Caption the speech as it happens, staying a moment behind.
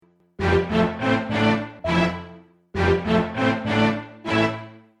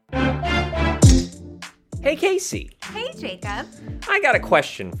Casey. Hey, Jacob. I got a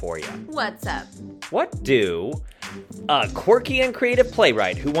question for you. What's up? What do a quirky and creative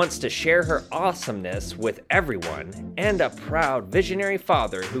playwright who wants to share her awesomeness with everyone and a proud visionary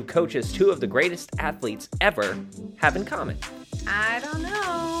father who coaches two of the greatest athletes ever have in common? I don't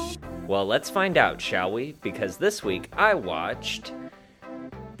know. Well, let's find out, shall we? Because this week I watched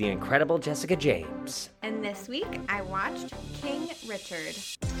The Incredible Jessica James. And this week I watched King Richard.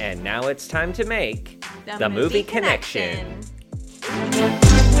 And now it's time to make the movie connection.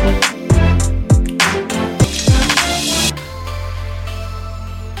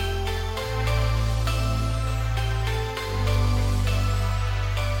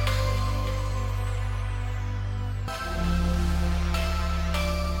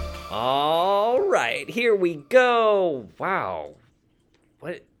 All right, here we go. Wow.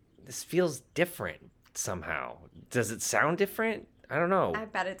 What? This feels different somehow. Does it sound different? I don't know. I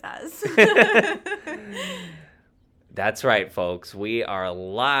bet it does. That's right, folks. We are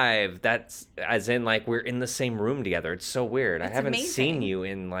live. That's as in like we're in the same room together. It's so weird. It's I haven't amazing. seen you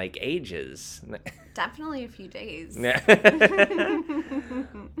in like ages. Definitely a few days.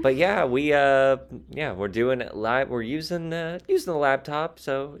 But yeah, we're doing it live. We're using the laptop,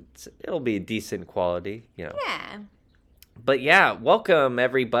 so it'll be decent quality, you know. Yeah. But yeah, welcome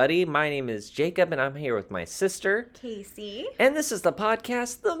everybody. My name is Jacob, and I'm here with my sister, Casey. and this is the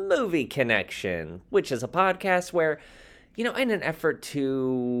podcast, The Movie Connection, which is a podcast where, you know, in an effort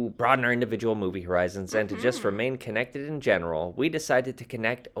to broaden our individual movie horizons and to just remain connected in general, we decided to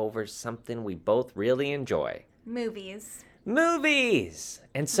connect over something we both really enjoy. Movies. Movies!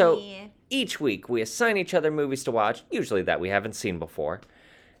 And so Yeah. each week we assign each other movies to watch, usually that we haven't seen before.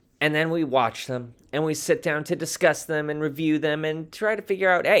 And then we watch them, and we sit down to discuss them and review them and try to figure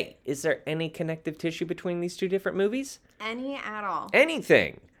out, hey, is there any connective tissue between these two different movies? Any at all.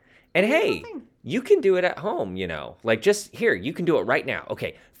 Anything. And hey, Nothing. you can do it at home, you know. Like just here, you can do it right now.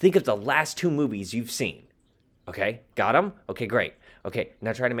 Okay, think of the last two movies you've seen. Okay, got them? Okay, great. Okay,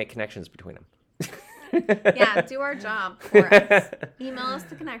 now try to make connections between them. Yeah, do our job for us. Email us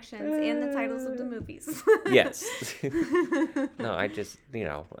the connections and the titles of the movies. Yes. No, I just, you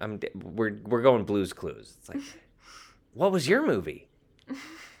know, we're going Blue's Clues. It's like, what was your movie?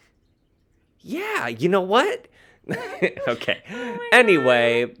 Yeah, you know what? Okay.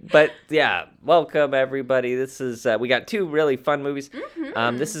 Anyway, but yeah, welcome everybody. This is we got two really fun movies.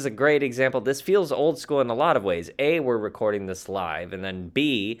 This is a great example. This feels old school in a lot of ways. A, we're recording this live, and then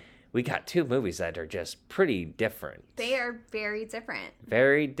B, we got two movies that are just pretty different. They are very different.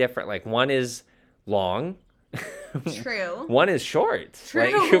 Very different. Like one is long. True. One is short.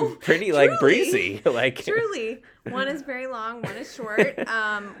 True. Like pretty like breezy. Like Truly. One is very long, one is short.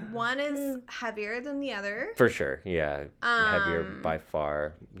 One is heavier than the other. For sure. Yeah. Heavier by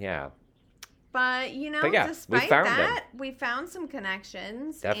far. Yeah. But, you know, But yeah, despite we found that, we found some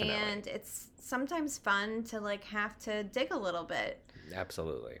connections. Definitely. And it's sometimes fun to, like, have to dig a little bit.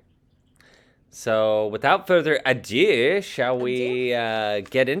 Absolutely. So, without further ado, shall we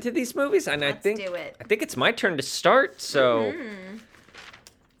get into these movies? And Let's do it. I think it's my turn to start. So,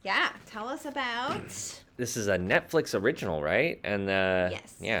 Yeah, tell us about... this is a Netflix original, right? And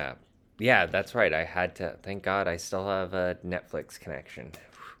Yes. yeah, that's right. I had to. Thank God, I still have a Netflix connection.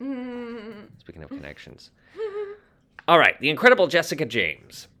 Speaking of connections, all right, The Incredible Jessica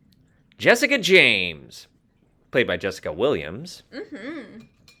James. Jessica James, played by Jessica Williams.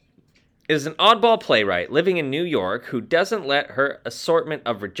 Is an oddball playwright living in New York who doesn't let her assortment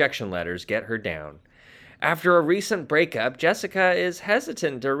of rejection letters get her down. After a recent breakup, Jessica is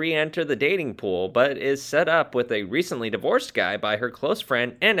hesitant to re-enter the dating pool, but is set up with a recently divorced guy by her close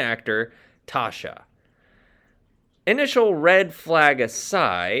friend and actor, Tasha. Initial red flag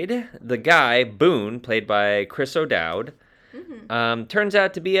aside, the guy, Boone, played by Chris O'Dowd, turns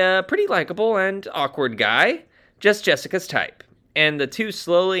out to be a pretty likable and awkward guy, just Jessica's type. And the two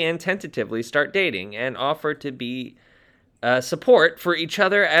slowly and tentatively start dating and offer to be support for each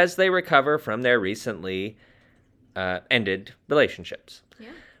other as they recover from their recently ended relationships. Yeah.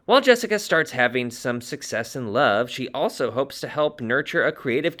 While Jessica starts having some success in love, she also hopes to help nurture a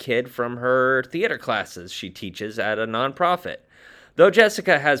creative kid from her theater classes she teaches at a nonprofit. Though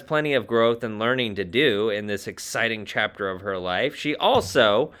Jessica has plenty of growth and learning to do in this exciting chapter of her life, she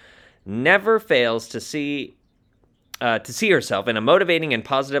also never fails to see herself in a motivating and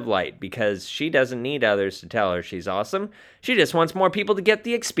positive light because she doesn't need others to tell her she's awesome. She just wants more people to get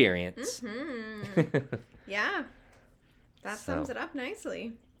the experience. Yeah. That sums it up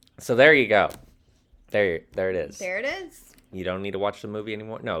nicely. So there you go. There it is. There it is. You don't need to watch the movie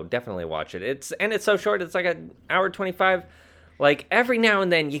anymore. No, definitely watch it. It's so short. It's like an hour 25. Like, every now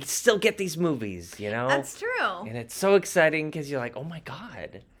and then, you still get these movies, you know? That's true. And it's so exciting because you're like, oh my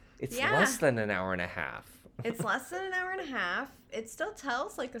God, it's Yeah. less than an hour and a half. It's less than an hour and a half. It still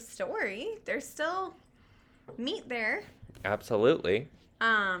tells like a story. There's still meat there. Absolutely.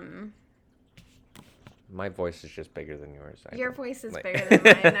 My voice is just bigger than yours. Your voice is bigger than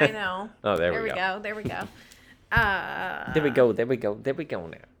mine. I know. Oh, there we we go. There we go. There we go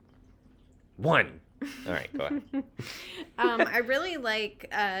now. 1. All right, go ahead. I really like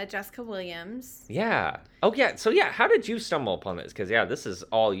Jessica Williams. Yeah. Oh, yeah. So, yeah, how did you stumble upon this? Because, yeah, this is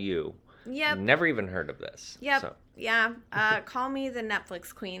all you. Yep. Never even heard of this. Yep. So. Yeah. Call me the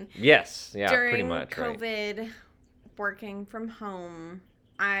Netflix queen. Yes. Yeah, During pretty much. COVID, right. working from home,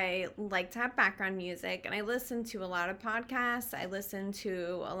 I like to have background music, and I listen to a lot of podcasts. I listen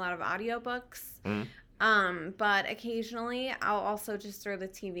to a lot of audiobooks. But occasionally I'll also just throw the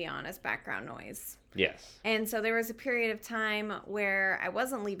TV on as background noise. Yes. And so there was a period of time where I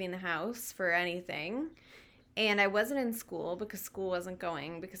wasn't leaving the house for anything, and I wasn't in school because school wasn't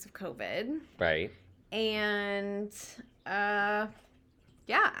going because of COVID. Right. And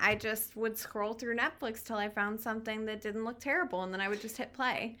yeah, I just would scroll through Netflix till I found something that didn't look terrible, and then I would just hit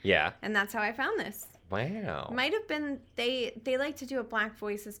play. Yeah. And that's how I found this. Wow. Might have been they like to do a Black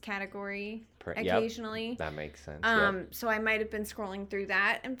Voices category occasionally. Yep, that makes sense. So I might have been scrolling through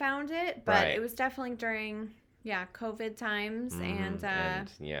that and found it, but it was definitely during COVID times, and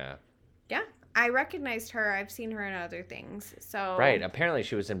yeah. Yeah, I recognized her. I've seen her in other things. So right. Apparently,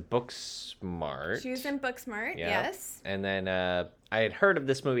 she was in Booksmart. She was in Booksmart. Yes. And then I had heard of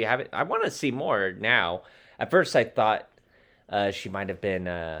this movie. I want to see more now. At first, I thought she might have been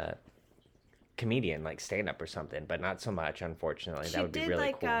a comedian, like stand-up or something, but not so much. Unfortunately, that would be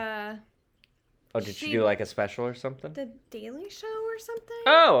really cool. Oh, did she do like a special or something? The Daily Show or something?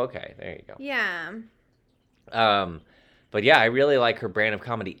 Oh, okay. There you go. Yeah. But yeah, I really like her brand of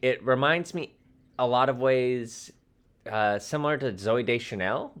comedy. It reminds me a lot of ways similar to Zooey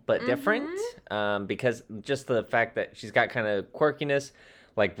Deschanel, but different. Because just the fact that she's got kind of quirkiness,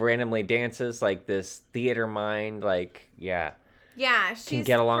 like randomly dances, like this theater mind, like, yeah. Yeah, she can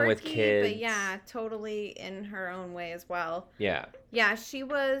get along quirky, with kids. But yeah, totally in her own way as well. Yeah. Yeah, she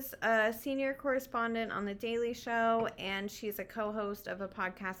was a senior correspondent on The Daily Show, and she's a co-host of a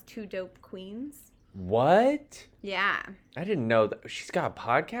podcast, Two Dope Queens. What? Yeah. I didn't know that. She's got a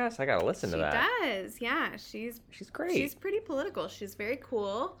podcast? I got to listen to that. She does, yeah. She's great. She's pretty political. She's very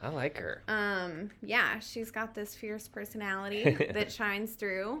cool. I like her. Yeah, she's got this fierce personality that shines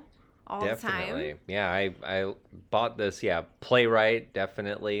through all the time. Yeah, I bought this, Playwright,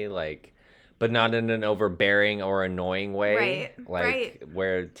 definitely, like, but not in an overbearing or annoying way. Right,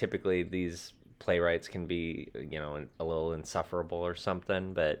 where typically these playwrights can be, a little insufferable or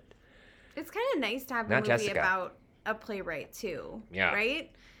something, but... It's kind of nice to have a movie about a playwright, too. Yeah.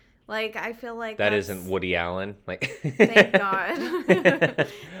 Right? Like, I feel like that isn't Woody Allen. Like, thank God.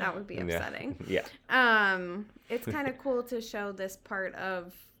 That would be upsetting. Yeah. It's kind of cool to show this part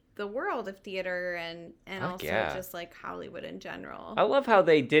of the world of theater and also just like Hollywood in general. I love how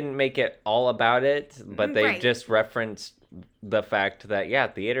they didn't make it all about it, but they just referenced the fact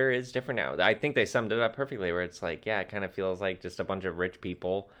that theater is different now. I think they summed it up perfectly, where it's like, it kind of feels like just a bunch of rich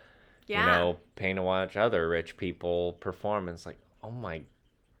people, paying to watch other rich people perform. And it's like, oh my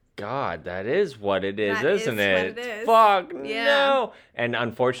God, that is what it is, isn't it? What it is. Fuck no. And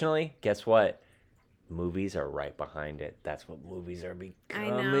unfortunately, guess what? Movies are right behind it. That's what movies are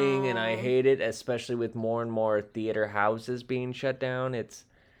becoming, and I hate it, especially with more and more theater houses being shut down. It's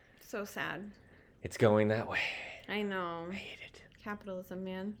so sad. It's going that way. I know. I hate it. Capitalism,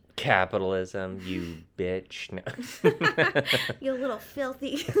 man. Capitalism, you bitch. No. You little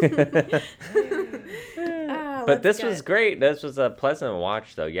filthy. But this was great. This was a pleasant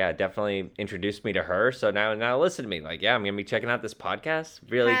watch, though. Yeah, definitely introduced me to her. So now listen to me. Like, I'm going to be checking out this podcast.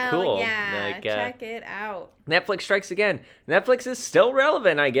 Really cool. Yeah, check it out. Netflix strikes again. Netflix is still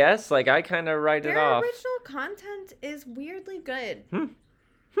relevant, I guess. Like, I kind of write it off. Their original content is weirdly good.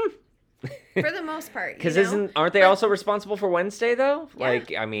 For the most part. Because aren't they also responsible for Wednesday, though? Yeah.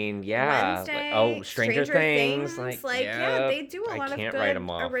 Like, I mean, Wednesday, like, Stranger Things. Like, they do a lot of good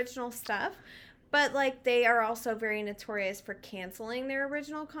original stuff. But, like, they are also very notorious for canceling their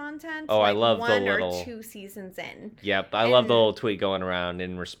original content. Oh, I love the little... 1 or 2 seasons in. Yep, I love the little tweet going around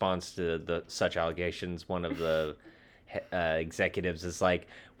in response to such allegations. One of the executives is like,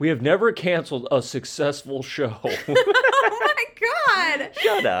 we have never canceled a successful show. Oh, my God.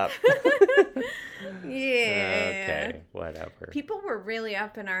 Shut up. Yeah. Okay, whatever. People were really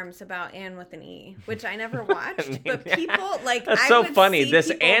up in arms about Anne with an E, which I never watched, but people, like, that's so funny.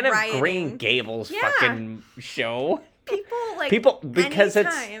 This Anne of Green Gables fucking show. People because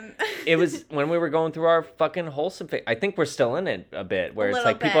anytime. it was when we were going through our fucking wholesome phase. I think we're still in it a bit, where it's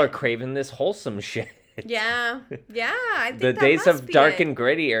like people are craving this wholesome shit. Yeah, I think the that days must of be dark it. and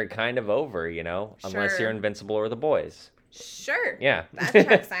gritty are kind of over, you know, unless you're Invincible or The Boys. Sure. Yeah. That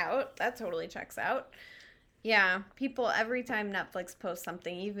checks out. That totally checks out. Yeah, people, every time Netflix posts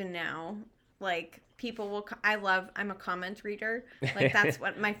something, even now, like, people will, I'm a comment reader. Like, that's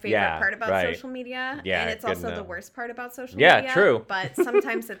what my favorite part about social media. Yeah, and it's also the worst part about social media. Yeah, true. But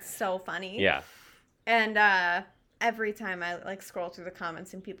sometimes it's so funny. Yeah. And every time I, like, scroll through the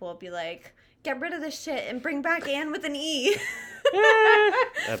comments and people will be like, get rid of this shit and bring back Anne with an E.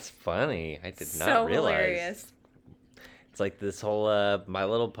 That's funny. I did not so realize. Hilarious. It's like this whole My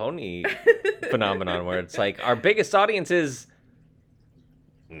Little Pony phenomenon where it's like our biggest audience is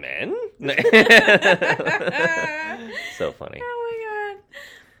men. So funny. Oh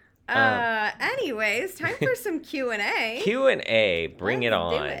my god. Anyways, time for some Q&A. Q&A, bring it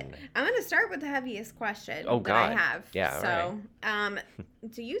on. I'm going to start with the heaviest question that I have. Yeah. So,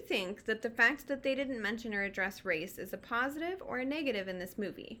 do you think that the fact that they didn't mention or address race is a positive or a negative in this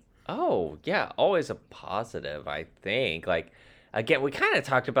movie? Oh, yeah, always a positive, I think. Like, again, we kind of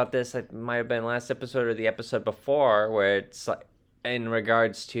talked about this. It might have been last episode or the episode before, where it's like, in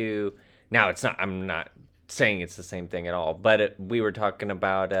regards to, now it's not, I'm not saying it's the same thing at all, but we were talking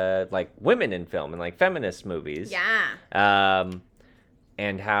about, like, women in film and, like, feminist movies. Yeah.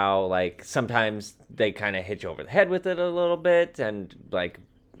 And how, like, sometimes they kind of hit you over the head with it a little bit and, like,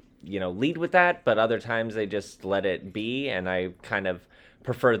 you know, lead with that, but other times they just let it be, and I kind of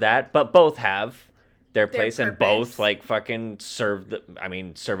prefer that, but both have their place and both like fucking serve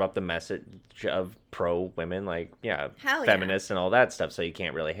up the message of pro women, like feminists and all that stuff, so you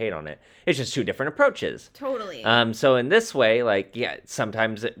can't really hate on it. It's just two different approaches. Totally. So in this way, like,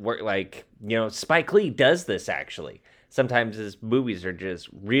 sometimes it work, like, you know, Spike Lee does this actually. Sometimes his movies are just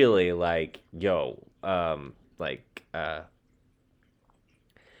really like,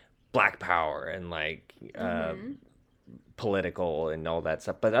 Black Power and like political and all that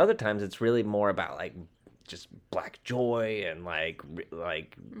stuff, but other times it's really more about like just black joy and like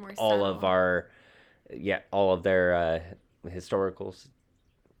all of their historical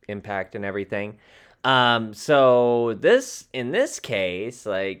impact and everything. So in this case,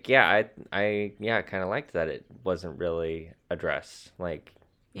 like, I kind of liked that it wasn't really addressed, like,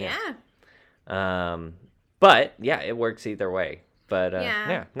 but it works either way. But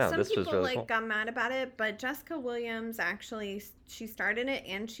this was really cool. Got mad about it, but Jessica Williams actually, she starred in it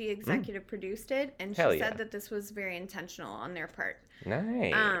and she executive produced it, and she said that this was very intentional on their part.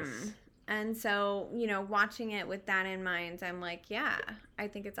 Nice. And so, you know, watching it with that in mind, I'm like, I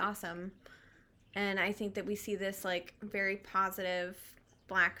think it's awesome. And I think that we see this, like, very positive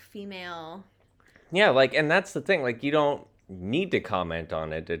black female. Yeah, like, and that's the thing. Like, you don't need to comment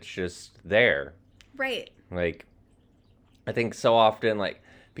on it. It's just there. Right. Like, I think so often, like,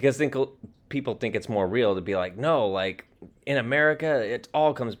 because people think it's more real to be like, no, like, in America, it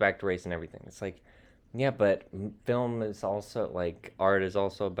all comes back to race and everything. It's like, yeah, but film is also, like, art is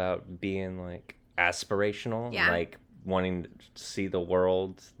also about being, like, aspirational. Yeah. Like, wanting to see the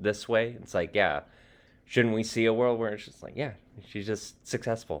world this way. It's like, shouldn't we see a world where it's just like, she's just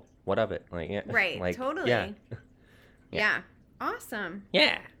successful. What of it? Like, right, like, totally. Yeah. Awesome.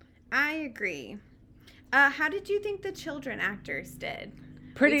 Yeah. I agree. How did you think the children actors did?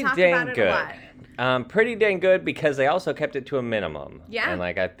 Pretty dang good. Pretty dang good, because they also kept it to a minimum. Yeah. And,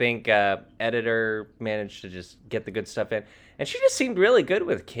 like, I think editor managed to just get the good stuff in. And she just seemed really good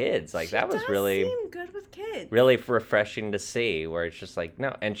with kids. Like, that was really seem good with kids. Really refreshing to see, where it's just like,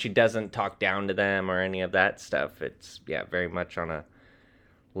 no. And she doesn't talk down to them or any of that stuff. It's, very much on a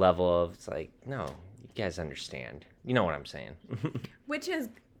level of, it's like, no, you guys understand. You know what I'm saying. Which is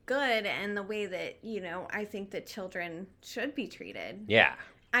good, and the way that, you know, I think that children should be treated. Yeah.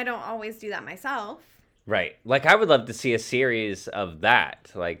 I don't always do that myself. Right. Like, I would love to see a series of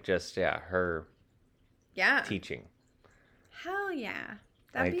that. Like, just, her teaching. Hell yeah.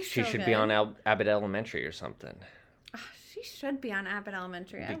 That'd be so she should good. be on Abbott Elementary or something. Oh, she should be on Abbott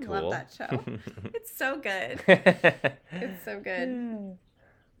Elementary. I cool. love that show. It's so good. It's so good.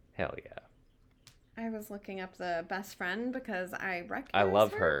 Hell yeah. I was looking up the best friend because I recognize I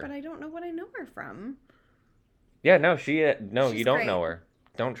love her, but I don't know what I know her from. Yeah, no, she's you don't great. know her.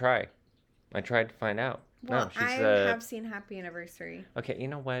 Don't try. I tried to find out. Well, no, I have seen Happy Anniversary. Okay, you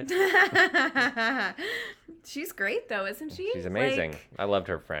know what? She's great, though, isn't she? She's amazing. Like, I loved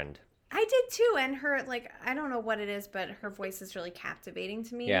her friend. I did, too, and her, like, I don't know what it is, but her voice is really captivating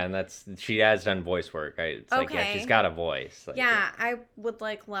to me. Yeah, and she has done voice work. It's like, she's got a voice. Like, I would,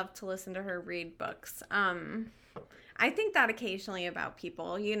 like, love to listen to her read books. I I think that occasionally about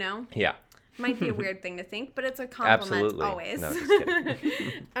people, you know? Yeah. Might be a weird thing to think, but it's a compliment Absolutely. always. No, just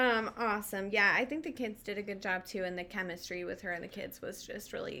kidding. Awesome. Yeah, I think the kids did a good job too, and the chemistry with her and the kids was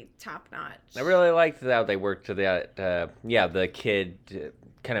just really top notch. I really liked how they worked to that, the kid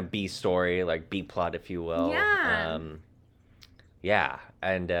kind of B story, like B plot, if you will. Yeah.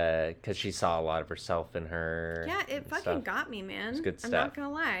 And because she saw a lot of herself in her. Yeah, it fucking got me, man. It's good stuff. I'm not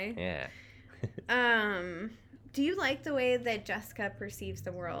gonna lie. Yeah. Do you like the way that Jessica perceives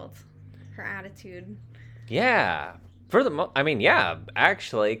the world? Her attitude? Yeah. Yeah,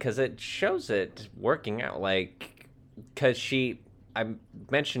 actually, because it shows it working out. Like, because I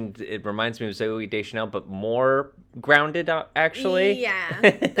mentioned it reminds me of Zooey Deschanel, but more grounded, actually. Yeah,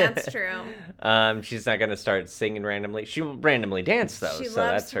 that's true. She's not gonna start singing randomly. She will randomly dance though, She so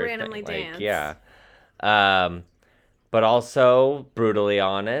loves that's to her randomly thing. dance. Like, yeah. But also brutally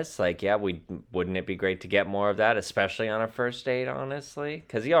honest. Like, yeah, wouldn't it be great to get more of that, especially on a first date? Honestly,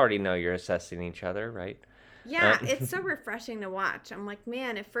 because you already know you're assessing each other, right? Yeah, it's so refreshing to watch. I'm like,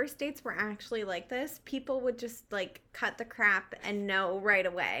 man, if first dates were actually like this, people would just like cut the crap and know right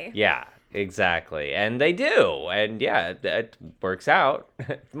away. Yeah, exactly. And they do. And yeah, it works out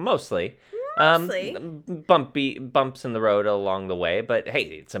mostly. Mostly. Bumps in the road along the way, but hey,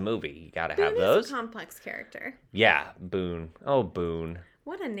 it's a movie. You gotta have Boone those. is a complex character. Yeah, Boone. Oh, Boone.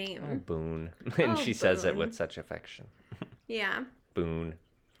 What a name. Oh, Boone. And she says it with such affection. Yeah. Boone.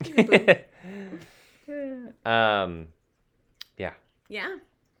 Boone. Yeah. Yeah.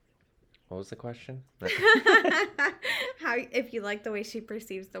 What was the question? How if you like the way she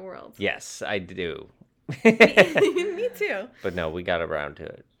perceives the world? Yes, I do. Me too. But no, we got around to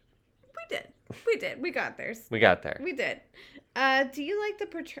it. We did. We got there. We got there. We did. Do you like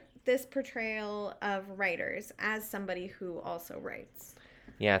this portrayal of writers as somebody who also writes?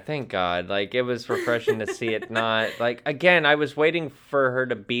 Yeah, thank God. Like, it was refreshing to see it not... Like, again, I was waiting for her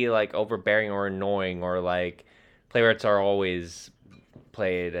to be, like, overbearing or annoying, or, like, playwrights are always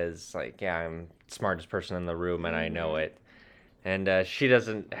played as, like, yeah, I'm the smartest person in the room and I know it. And she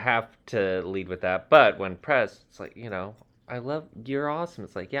doesn't have to lead with that. But when pressed, it's like, you're awesome.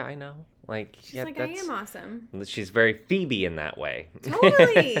 It's like, yeah, I know. Like, She's yeah, like, I am awesome. She's very Phoebe in that way.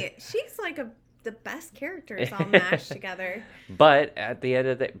 Totally. She's like the best characters all mashed together. But at the end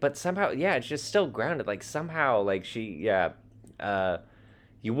of but somehow, yeah, it's just still grounded. Like, somehow, like, you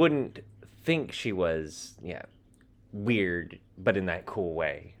wouldn't think she was, weird, but in that cool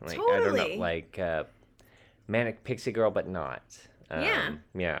way. Like, totally. I don't know, like, manic pixie girl, but not. Yeah.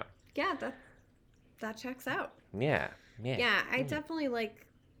 Yeah. Yeah, that checks out. Yeah. Yeah, I definitely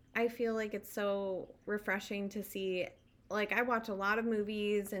I feel like it's so refreshing to see, like, I watch a lot of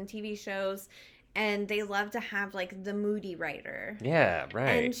movies and TV shows, and they love to have, like, the moody writer. Yeah,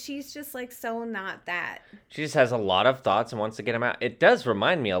 right. And she's just, like, so not that. She just has a lot of thoughts and wants to get them out. It does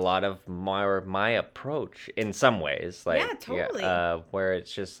remind me a lot of my approach in some ways. Like, yeah, totally. Where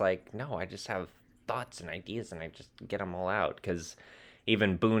it's just like, no, I just have thoughts and ideas, and I just get them all out, because...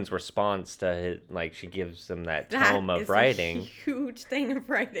 Even Boone's response to his, like, she gives him that tome of writing. A huge thing of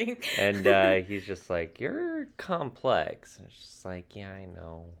writing. And he's just like, you're complex. And it's just like, yeah, I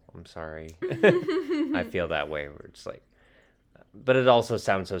know. I'm sorry. I feel that way. We're just like, but it also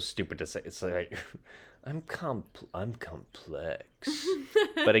sounds so stupid to say. It's like, I'm complex.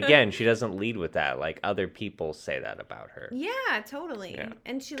 But again, she doesn't lead with that. Like, other people say that about her. Yeah, totally. Yeah.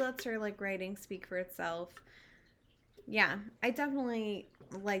 And she lets her, like, writing speak for itself. Yeah, I definitely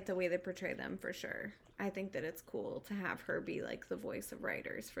like the way they portray them, for sure. I think that it's cool to have her be, like, the voice of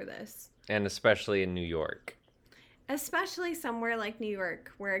writers for this. And especially in New York. Especially somewhere like New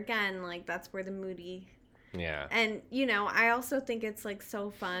York, where, again, like, that's where the moody... Yeah. And, I also think it's, like,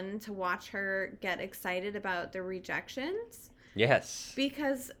 so fun to watch her get excited about the rejections. Yes.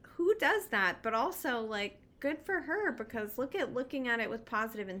 Because who does that? But also, like, good for her, because looking at it with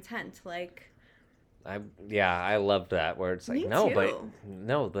positive intent, like... I love that, where it's like, Me no, too. but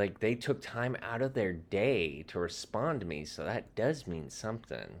like, they took time out of their day to respond to me, so that does mean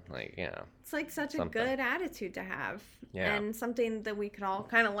something. Like, yeah. It's like such a good attitude to have. Yeah. And something that we could all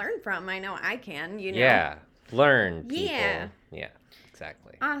kind of learn from. I know I can, Yeah. Learn, people. Yeah. Yeah,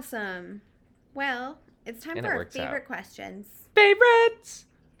 exactly. Awesome. Well, it's time for our favorite questions. Favorites!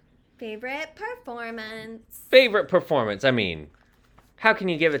 Favorite performance. Favorite performance. I mean... How can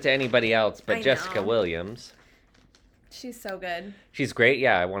you give it to anybody else but Jessica Williams? She's so good. She's great.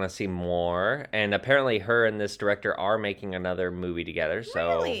 Yeah, I want to see more. And apparently her and this director are making another movie together.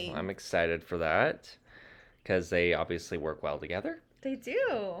 So really? I'm excited for that. Because they obviously work well together. They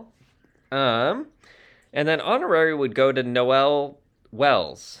do. And then honorary would go to Noelle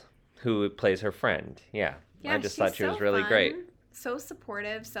Wells, who plays her friend. Yeah. Yeah, I just she's thought she was so really fun, great. so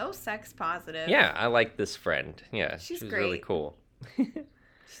supportive, so sex positive. Yeah, I like this friend. Yeah, She's she was great. really cool.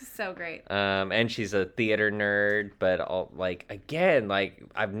 She's so great. And she's a theater nerd, but again,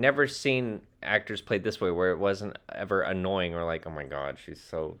 I've never seen actors played this way where it wasn't ever annoying or like, oh my god, she's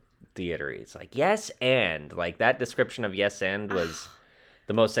so theatery. It's like yes and like that description of yes and was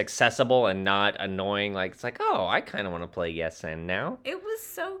the most accessible and not annoying. Like it's like, oh, I kind of want to play yes and now. It was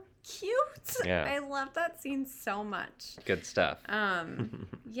so cute. Yeah. I love that scene so much. Good stuff.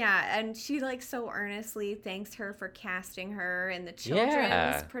 Yeah, and she like so earnestly thanks her for casting her in the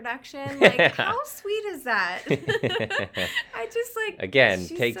children's production. Like, how sweet is that? I just like again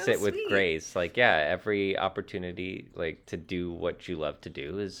she's takes so it with sweet. grace. Like every opportunity like to do what you love to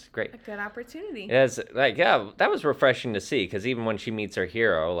do is great. A good opportunity. It has, that was refreshing to see because even when she meets her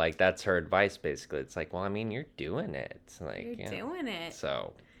hero, like that's her advice basically. It's like, well, I mean, you're doing it. It's like You're doing it.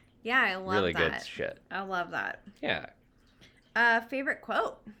 So Yeah, I love really that. good shit. I love that. Yeah. Favorite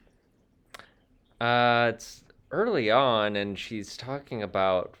quote? It's early on, and she's talking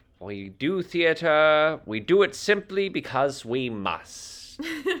about we do theater, we do it simply because we must.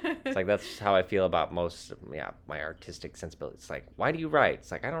 It's like that's how I feel about most of my artistic sensibility. It's like, why do you write?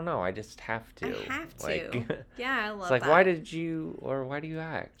 It's like I don't know, I just have to. I have to. Like, Yeah, I love it's like that. why do you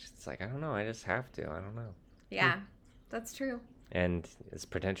act? It's like I don't know, I just have to. I don't know. Yeah, that's true. And as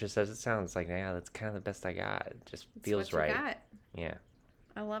pretentious as it sounds, like yeah, that's kind of the best I got. It just feels That's what you right. got. Yeah.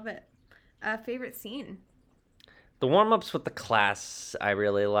 I love it. Favorite scene? The warm-ups with the class I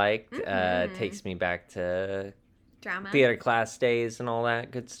really liked. Mhm. Takes me back to Drama. theater class days and all that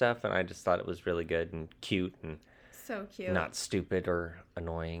good stuff, and I just thought it was really good and cute and So cute. not stupid or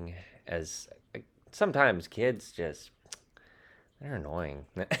annoying as sometimes kids just they're annoying.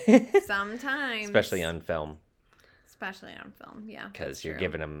 Sometimes. Especially on film, Especially on film, yeah. because you're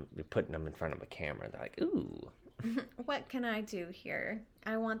putting them in front of a camera. They're like, ooh. What can I do here?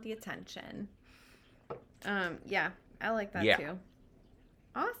 I want the attention. Yeah, I like that too.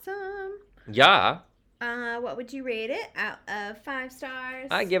 Awesome. Yeah. What would you rate it out of 5 stars?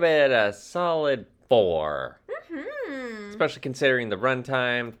 I give it a solid 4. Mm-hmm. Especially considering the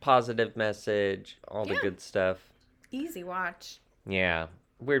runtime, positive message, all the good stuff. Easy watch. Yeah.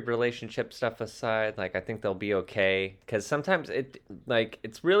 Weird relationship stuff aside, like I think they'll be okay. Because sometimes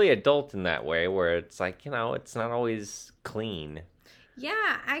it's really adult in that way where it's like, it's not always clean.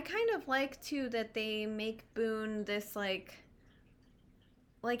 Yeah, I kind of like too that they make Boone this like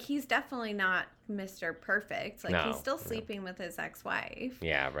he's definitely not Mr. Perfect. Like he's still sleeping with his ex-wife.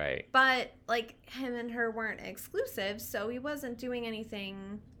 Yeah, right. But like him and her weren't exclusive, so he wasn't doing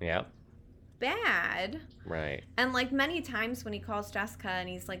anything bad. Right. And like many times when he calls Jessica and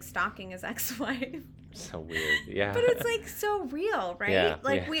he's like stalking his ex-wife. So weird. Yeah. But it's like so real, right? Yeah,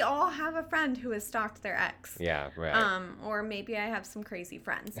 like we all have a friend who has stalked their ex. Yeah, right. Or maybe I have some crazy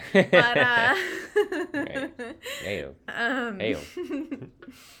friends. But right. Ayo. Ayo.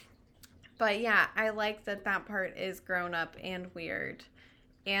 But yeah, I like that part is grown up and weird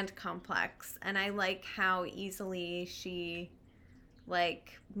and complex, and I like how easily she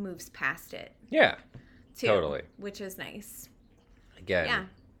like moves past it. Yeah. Too, totally. Which is nice. Again,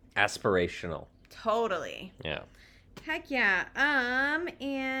 aspirational. Totally. Yeah. Heck yeah.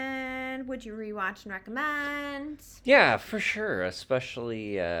 And would you rewatch and recommend? Yeah, for sure.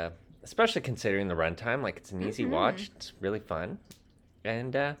 Especially considering the runtime. Like it's an easy watch. It's really fun.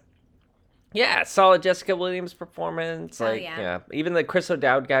 And solid Jessica Williams performance. Like even the Chris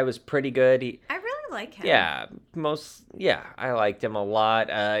O'Dowd guy was pretty good. I really like him. I liked him a lot.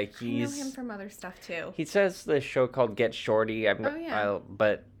 I know him from other stuff too. He says the show called Get Shorty.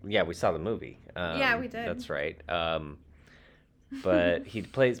 But we saw the movie. We did. That's right. But he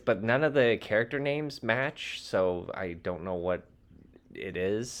plays, but none of the character names match, so I don't know what it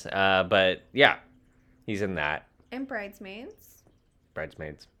is. But yeah, he's in that. And Bridesmaids.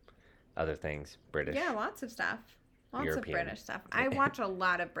 Other things, British. Yeah, lots of stuff. Lots European. of British stuff. I watch a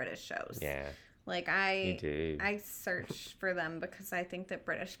lot of British shows. Yeah. Like I search for them because I think that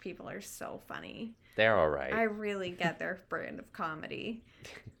British people are so funny. They're all right. I really get their brand of comedy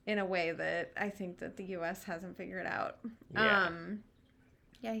in a way that I think that the US hasn't figured out. Yeah,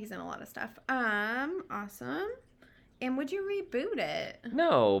 he's in a lot of stuff. Awesome. And would you reboot it?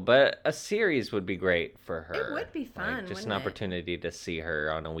 No, but a series would be great for her. It would be fun. Just an opportunity to see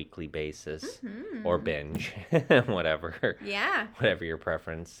her on a weekly basis Mm-hmm. or binge, whatever. Yeah. Whatever your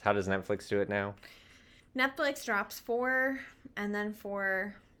preference. How does Netflix do it now? Netflix drops 4 and then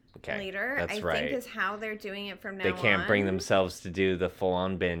 4 later. That's I think is how they're doing it from now on. They can't bring themselves to do the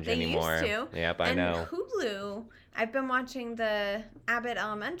full-on binge anymore. They used to. Yep, I know. And Hulu I've been watching the Abbott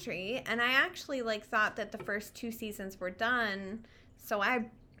Elementary, and I actually like thought that the first 2 seasons were done, so I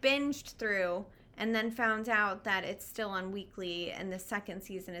binged through and then found out that it's still on weekly, and the second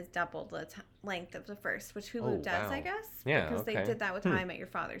season is double the length of the first, which Hulu does, wow. I guess. Yeah, because they did that with How I Met Your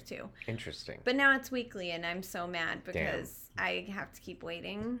Father too. Interesting. But now it's weekly, and I'm so mad because I have to keep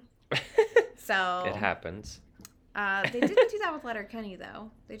waiting. So it happens. They didn't do that with Letterkenny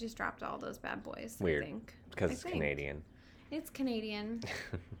though. They just dropped all those bad boys. Weird. I think. Because it's Canadian. It's Canadian.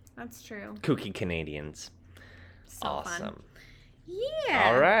 That's true. Kooky Canadians. So awesome. Fun.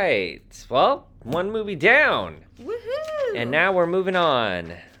 Yeah. All right. Well, one movie down. Woohoo! And now we're moving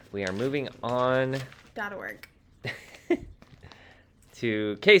on. We are moving on. .org.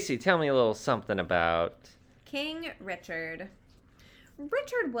 To Casey. Tell me a little something about King Richard.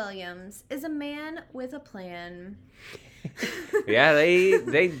 Richard Williams is a man with a plan. Yeah,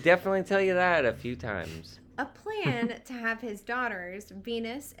 they definitely tell you that a few times. A plan to have his daughters,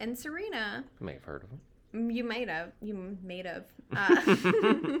 Venus and Serena. You may have heard of them. You may have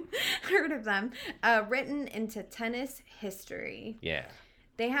heard of them. Written into tennis history. Yeah.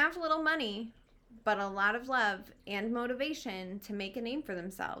 They have little money, but a lot of love and motivation to make a name for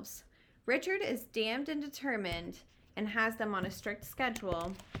themselves. Richard is damned and determined and has them on a strict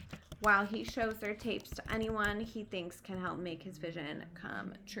schedule while he shows their tapes to anyone he thinks can help make his vision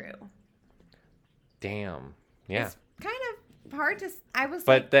come true. Damn. Yeah. It's kind of hard to...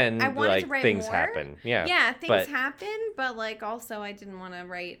 But then, I wanted like, to write things more. happen. Yeah. Yeah, things happen, but, like, also I didn't want to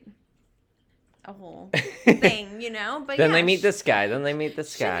write a whole thing, you know? But then yeah, they meet this guy. Then they meet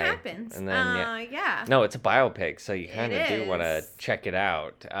this guy. Shit happens. And then, yeah. No, it's a biopic, so you kind of do want to is. check it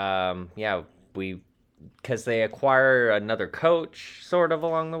out. Yeah, because they acquire another coach sort of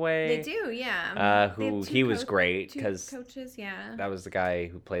along the way. They do, yeah. They have He was great because coaches, yeah. that was the guy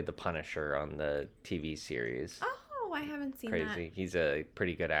who played the Punisher on the TV series. Oh, I haven't seen Crazy. that. He's a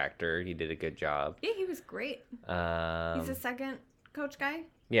pretty good actor. He did a good job. Yeah, he was great. He's the second coach guy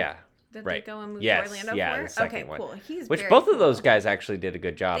Yeah. that Right. they go and move Yes, to Orlando yeah, for? the second Okay, one. cool. He's Which very both of cool. those guys actually did a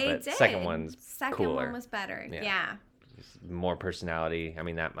good job, They but did. second one's Second cooler. one was better. Yeah. Yeah. More personality. I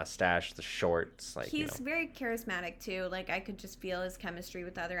mean, that mustache, the shorts, like, He's very charismatic too. Like I could just feel his chemistry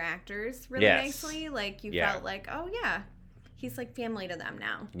with other actors really Yes. nicely. Like you Yeah. felt like, oh yeah, he's like family to them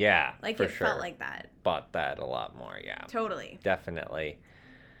now. Yeah, Like for it sure. felt like that. Bought that a lot more, yeah. Totally. Definitely.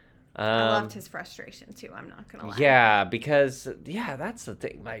 I loved his frustration too. I'm not gonna lie. Yeah, because that's the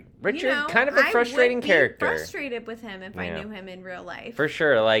thing. Like Richard, You know, kind of a frustrating I would be character. frustrated with him if I knew him in real life. For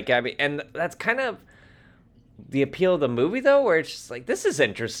sure. Like I mean, and that's kind of the appeal of the movie, though, where it's just like, this is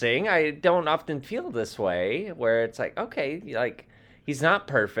interesting. I don't often feel this way, where it's like, okay, like he's not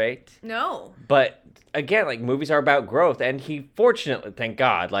perfect. No. But again, like movies are about growth, and he fortunately, thank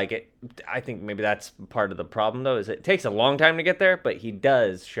God, like it. I think maybe that's part of the problem, though, is it takes a long time to get there, but he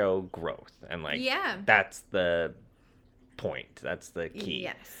does show growth, and like that's the point. That's the key.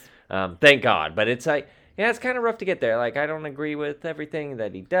 Yes. Thank God, but it's like. Yeah, it's kind of rough to get there. Like, I don't agree with everything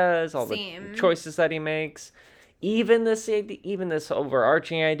that he does, all the choices that he makes. Even this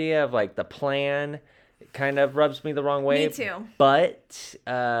overarching idea of, like, the plan, it kind of rubs me the wrong way. Me too. But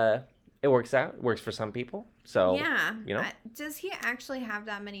it works out. It works for some people. So, yeah. you know. Does he actually have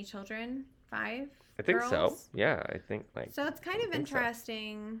that many children? 5 I think girls? so. Yeah, I think, like. So it's kind of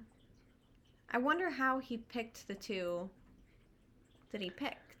interesting. So. I wonder how he picked the 2 that he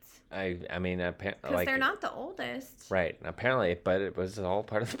picked. I mean, because like, they're not the oldest, right? Apparently, but it was all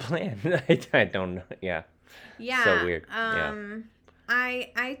part of the plan. I don't know. Yeah. Yeah. So weird.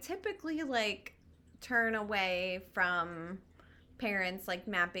 I typically like turn away from parents like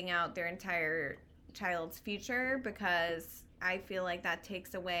mapping out their entire child's future because I feel like that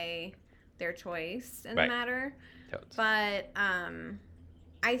takes away their choice in the matter. Totes. But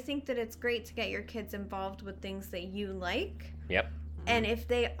I think that it's great to get your kids involved with things that you like. Yep. And if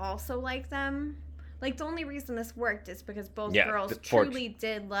they also like them, like the only reason this worked is because both girls truly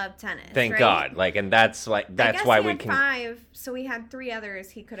did love tennis. Thank right? God. Like, and that's why we can. 5, so we had 3 others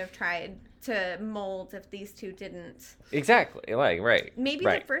he could have tried to mold if these 2 didn't. Exactly. Like, right. Maybe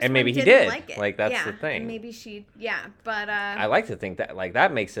right. the first and maybe one he didn't did. like it. Like, that's the thing. And maybe she, but I like to think that like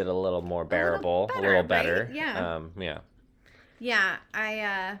that makes it a little more bearable, a little better. Right? Yeah. Yeah.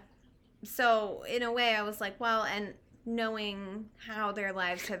 Yeah. So in a way, I was like, well, and knowing how their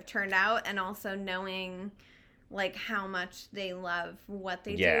lives have turned out and also knowing like how much they love what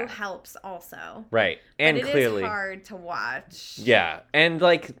they do helps also. Right. And but clearly it is hard to watch. Yeah. And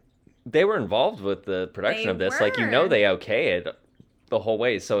like they were involved with the production of this. Like, they okay it the whole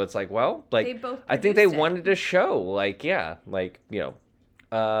way. So it's like, well, like they both I think they wanted to show like,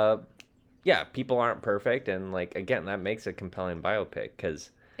 yeah, people aren't perfect, and like again, that makes a compelling biopic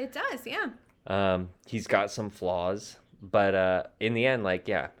because It does, yeah. he's got some flaws, but in the end, like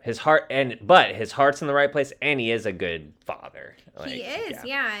yeah, his heart's in the right place, and he is a good father. Like, He is,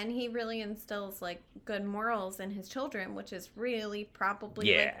 yeah, and he really instills like good morals in his children, which is really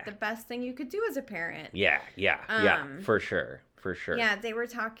probably like the best thing you could do as a parent. Yeah, for sure. Yeah, they were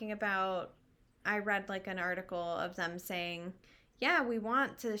talking about, I read like an article of them saying, yeah, we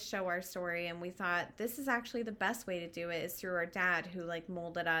want to show our story, and we thought this is actually the best way to do it is through our dad who like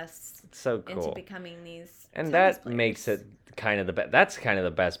molded us so cool into becoming these and that players. makes it kind of that's kind of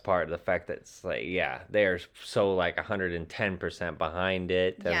the best part, the fact that it's like they're so like 110% behind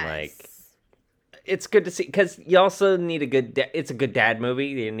it, and like it's good to see because you also need it's a good dad movie.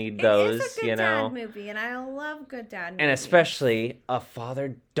 You need those, it's a good dad movie, and I love good dad movies. And especially a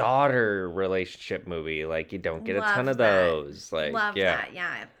father-daughter relationship movie. Like you don't get a ton of those. Like love that,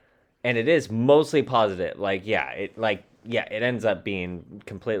 yeah. And it is mostly positive. Like it ends up being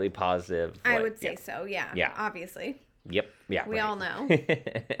completely positive. I would say so. Yeah. Yeah. Obviously. Yep. Yeah. We all know.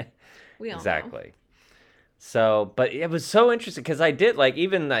 We all exactly. know. So, but it was so interesting because I did like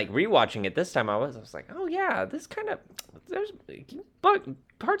even like rewatching it this time. I was like, oh yeah, this kind of there's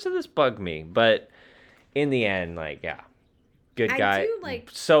parts of this bug me, but in the end, like good guy.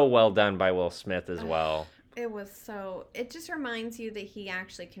 So well done by Will Smith as well. It just reminds you that he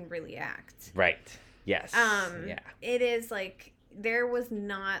actually can really act. Right. Yes. It is like there was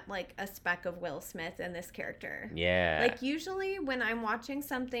not like a speck of Will Smith in this character. Yeah. Like usually when I'm watching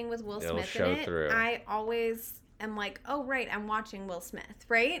something with Will Smith in it, I always am like, oh right, I'm watching Will Smith,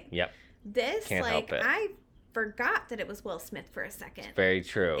 right? Yep. This I forgot that it was Will Smith for a second. It's very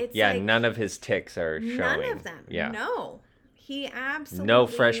true. It's like, none of his tics are showing. None of them. Yeah. No. He absolutely no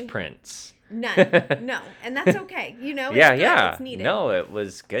Fresh Prince. None. No. And that's okay. You know, it's needed. No, it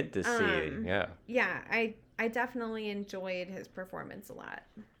was good to see. Yeah. Yeah, I definitely enjoyed his performance a lot.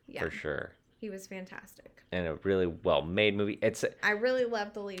 Yeah. For sure. He was fantastic. And a really well-made movie. I really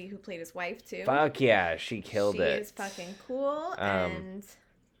love the lady who played his wife, too. Fuck yeah, she killed it. She is fucking cool, and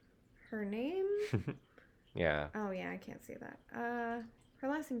her name? Yeah. Oh, yeah, I can't say that. Her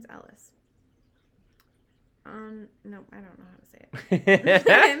last name's Ellis. No, I don't know how to say it.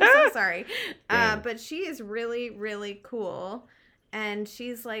 I'm so sorry. But she is really, really cool, and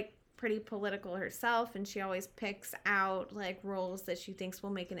she's, like, pretty political herself, and she always picks out like roles that she thinks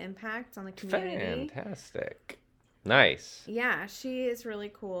will make an impact on the community. Fantastic. Nice. Yeah, she is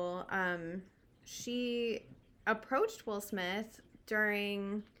really cool. She approached Will Smith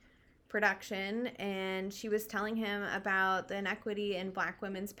during production, and she was telling him about the inequity in Black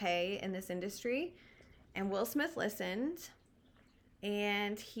women's pay in this industry, and Will Smith listened,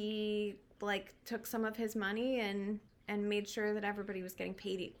 and he like took some of his money and made sure that everybody was getting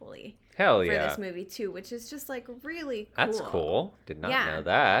paid equally. Hell yeah. For this movie, too, which is just, like, really cool. That's cool. Did not know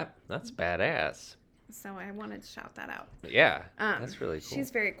that. That's badass. So I wanted to shout that out. Yeah, that's really cool.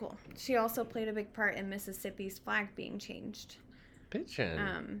 She's very cool. She also played a big part in Mississippi's flag being changed.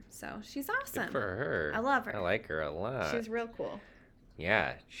 Bitchin'. So she's awesome. Good for her. I love her. I like her a lot. She's real cool.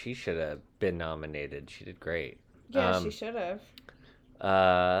 Yeah, she should have been nominated. She did great. Yeah, she should have.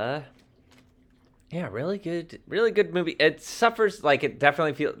 Yeah, really good movie. It suffers, like, it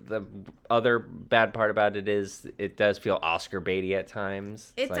definitely feels, the other bad part about it is it does feel Oscar baity at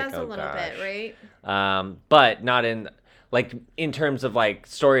times. It does a little bit, right? But not in, like, in terms of, like,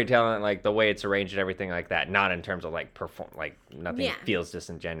 storytelling, like, the way it's arranged and everything like that. Not in terms of, like, nothing feels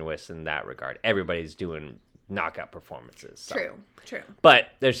disingenuous in that regard. Everybody's doing knockout performances. So. True. But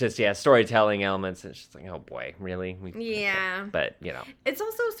there's just, storytelling elements. It's just like, oh boy, really? Yeah. But, It's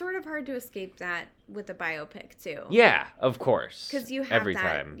also sort of hard to escape that with a biopic, too. Yeah, of course. Because you have every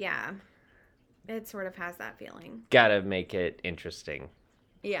time. Yeah. It sort of has that feeling. Gotta make it interesting.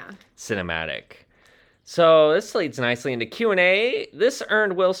 Yeah. Cinematic. So this leads nicely into Q&A. This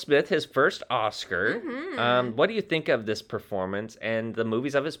earned Will Smith his first Oscar. Mm-hmm. What do you think of this performance and the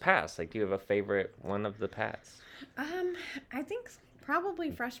movies of his past? Like, do you have a favorite one of the past? I think probably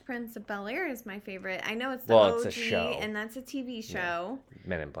Fresh Prince of Bel-Air is my favorite. I know it's the OG, it's a show. And that's a TV show. Yeah.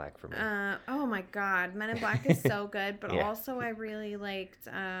 Men in Black for me. Oh my God, Men in Black is so good. But also I really liked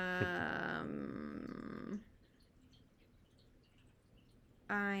I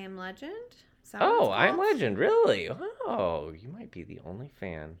Am Legend. I Am Legend, really? Oh, you might be the only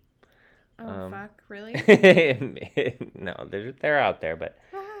fan. Oh, fuck, really? No, they're out there, but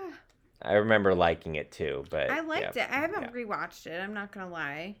I remember liking it too. But I liked it. I haven't rewatched it. I'm not gonna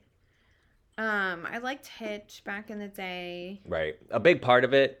lie. I liked Hitch back in the day. Right. A big part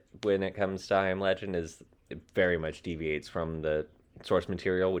of it when it comes to I Am Legend is it very much deviates from the source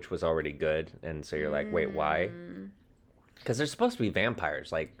material, which was already good, and so you're like, wait, why? Because they're supposed to be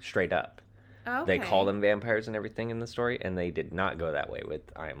vampires, like straight up. Okay. They call them vampires and everything in the story, and they did not go that way with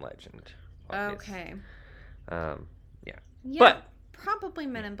I Am Legend. Obviously. Okay. Yeah. Yeah, But probably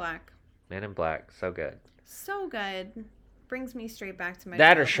Men in Black. Men in Black, so good. So good. Brings me straight back to my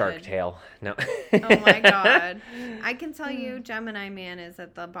That or childhood. Shark Tale. No. Oh my god. I can tell you Gemini Man is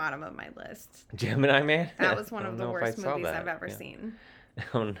at the bottom of my list. Gemini Man? That was one I of don't the know if I worst saw movies that. I've ever Yeah. seen.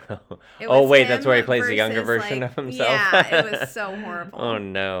 Oh no. It Oh was wait, that's him where he plays the younger versus, version of himself. Yeah, it was so horrible. Oh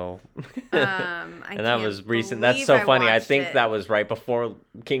no. I And that can't was recent. That's believe so funny. I watched think it. that was right before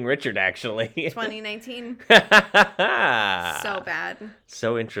King Richard, actually. 2019. So So bad.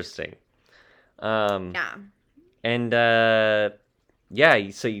 So interesting. Yeah. And yeah,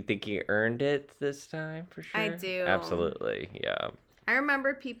 so you think he earned it this time for sure? I do. Absolutely, yeah. I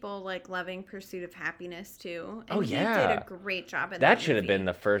remember people like loving Pursuit of Happiness too. And Oh, he yeah. did a great job in That that should have movie. been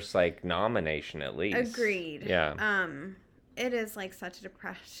the first like nomination at least. Agreed. Yeah. It is like such a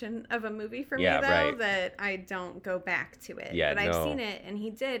depression of a movie for Yeah, me though right. that I don't go back to it. Yeah, but I've no. seen it and he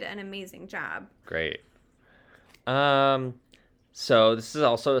did an amazing job. Great. So this is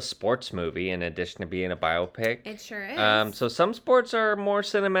also a sports movie in addition to being a biopic. It sure is. So some sports are more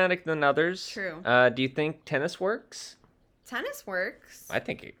cinematic than others. True. Do you think tennis works? Tennis works. I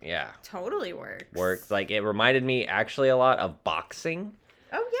think yeah, Totally works. works. Like it reminded me actually a lot of boxing.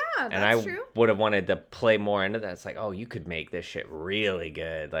 Oh yeah, that's And I true. would have wanted to play more into that. It's like, oh, you could make this shit really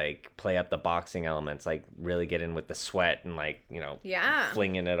good. Like, play up the boxing elements. Like, really get in with the sweat and, like, Yeah.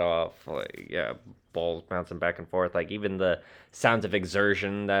 flinging it off. Like, yeah, balls bouncing back and forth. Like, even the sounds of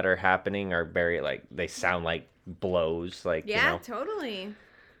exertion that are happening are very, like, they sound like blows. Like, Yeah, totally.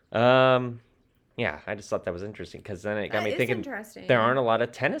 Yeah, I just thought that was interesting because then it got That me is thinking interesting. there aren't a lot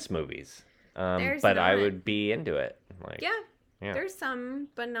of tennis movies. There's but I not. would be into it. Like, Yeah. Yeah. There's some,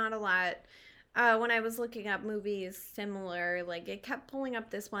 but not a lot. When I was looking up movies similar, like it kept pulling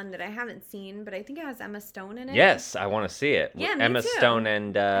up this one that I haven't seen, but I think it has Emma Stone in it. Yes, I want to see it. Yeah, me Emma too. Stone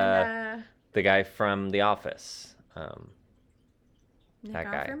and And, the guy from The Office. Nick that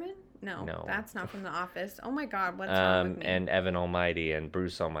guy. Offerman? No, No. that's not from The Office. Oh my God, what's wrong with me? And Evan Almighty and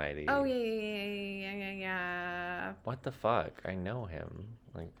Bruce Almighty. Oh yeah. What the fuck? I know him.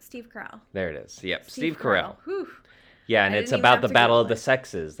 Like, Steve Carell. there it is. Yep, Steve Carell. Whew. Yeah, and I it's didn't even about have the to Battle Google of the it.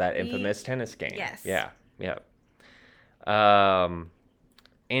 Sexes, that infamous tennis game. Yes. Yeah.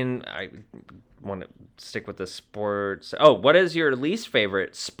 And I want to stick with the sports. Oh, what is your least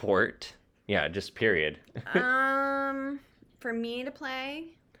favorite sport? Yeah, just period. For me to play,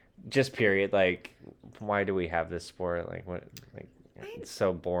 Just period. Like, why do we have this sport? Like, what? Like, it's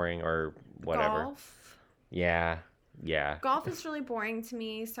so boring or whatever. golf. Yeah. Golf is really boring to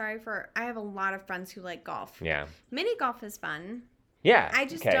me. I have a lot of friends who like golf. Yeah. Mini golf is fun. Yeah. I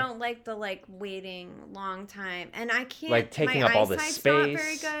just okay. don't like the waiting long time, and I can't Like taking my up all the eyesight's space. not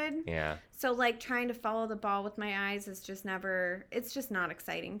very good. Yeah. So trying to follow the ball with my eyes is just it's just not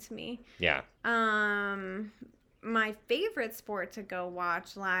exciting to me. Yeah. My favorite sport to go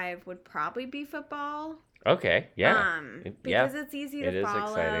watch live would probably be football. Okay. Yeah. Because it's easy It to is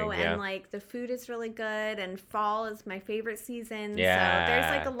follow exciting, yeah. and the food is really good and fall is my favorite season. Yeah.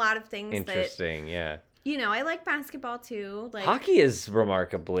 So there's a lot of things Interesting. Yeah. that I like basketball too. Like Hockey is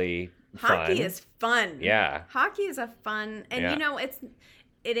remarkably fun. hockey is fun. Yeah. Hockey is a fun and Yeah.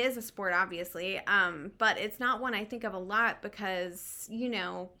 it is a sport obviously. But it's not one I think of a lot because,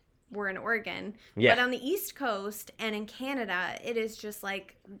 we're in Oregon. Yeah. But on the East Coast and in Canada, it is just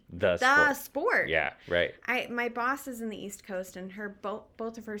like The the sport. sport. Yeah. Right. My boss is in the East Coast, and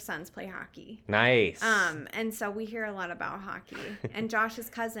both of her sons play hockey. Nice. And so we hear a lot about hockey. And Josh's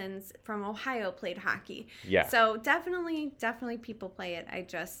cousins from Ohio played hockey. Yeah. So definitely people play it. I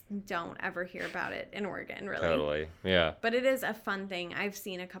just don't ever hear about it in Oregon, really. Totally. Yeah. But it is a fun thing. I've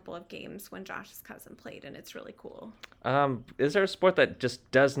seen a couple of games when Josh's cousin played, and it's really cool. Is there a sport that just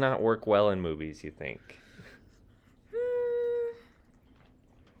does not work well in movies, you think?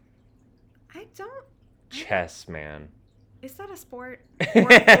 I don't. Chess, man. Is that a sport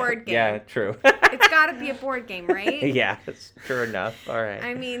or a board game? Yeah, true. It's got to be a board game, right? Yeah, it's true enough. All right.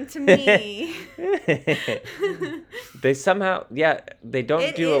 I mean, to me, They somehow, they don't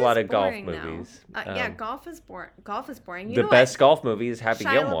it do a is lot of golf boring, though. movies. Yeah, golf is boring. Golf is boring. You The know best what? golf movie is Happy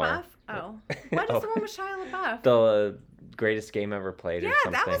Shia Gilmore. LaBeouf? Oh, what is the one with Shia LaBeouf? The greatest game ever played or Yeah,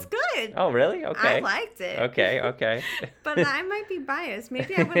 something. that was good. Oh, really? Okay. I liked it. Okay. But I might be biased.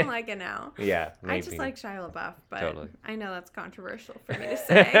 Maybe I wouldn't like it now. Yeah, maybe. I just like Shia LaBeouf, but Totally. I know that's controversial for me to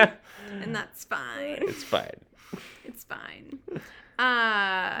say, and that's fine. It's fine. It's fine.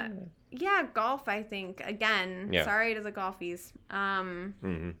 Yeah, golf, I think. Again, Yeah. sorry to the golfies.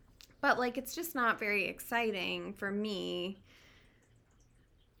 But, like, it's just not very exciting for me.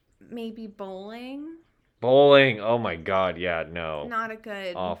 Maybe bowling. Bowling. Oh my God. Yeah. No. Not a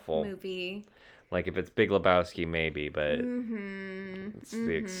good Awful movie. Like if it's Big Lebowski, maybe, but Mm-hmm. it's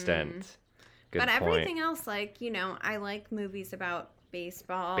the extent. Good But point. everything else, like, you know, I like movies about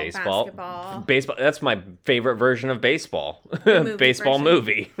baseball, Baseball. basketball. Baseball. That's my favorite version of baseball. movie Baseball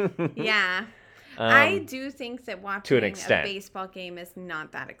version. movie. Yeah. I do think that watching an extent. a baseball game is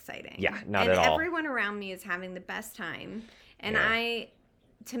not that exciting. Yeah, not and at all. And everyone around me is having the best time. And Yeah.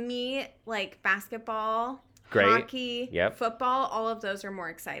 to me, like basketball, Great. hockey, Yep. football, all of those are more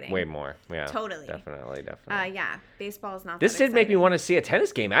exciting. Way more. Yeah. Totally. Definitely. Yeah, baseball is not This that did make me exciting. want to see a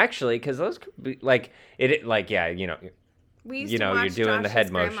tennis game actually, because those could be like it. Like yeah, We used you to know, watch you're doing the Josh's head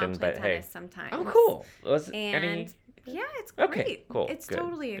grandma motion, play but hey. tennis sometimes. Oh, cool. Was it And any? yeah, it's great. Okay, cool. It's Good,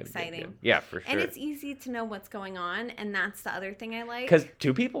 totally good, good, exciting. good. Yeah, for sure. And it's easy to know what's going on, and that's the other thing I like. Because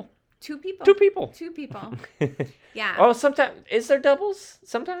two people. Two people. Two people. Yeah. Oh, sometimes is there doubles?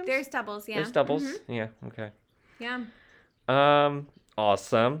 Sometimes There's doubles, yeah. There's doubles. Mhm. Yeah. Okay. Yeah.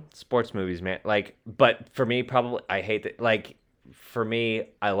 Awesome. Sports movies, man. Like, but for me, probably, I hate that. Like, for me,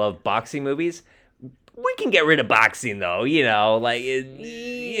 I love boxing movies. We can get rid of boxing, though.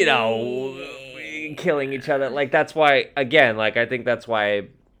 Killing each other. Like, that's why, again, like, I think that's why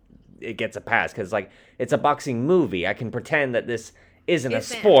it gets a pass. Because, like, it's a boxing movie. I can pretend that this isn't a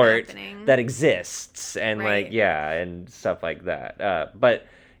sport happening. that exists. And, Right. like, yeah, and stuff like that. But,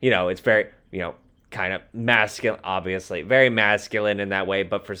 it's very, kind of masculine, obviously very masculine in that way,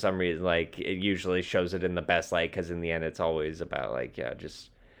 but for some reason, like, it usually shows it in the best light, because in the end it's always about, like, yeah, just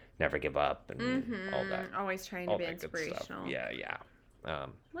never give up and all that, Always trying to all be that good stuff. inspirational. Yeah.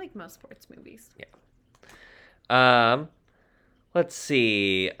 Like most sports movies. Let's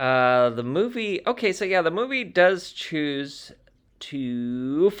see, the movie, okay, so yeah, the movie does choose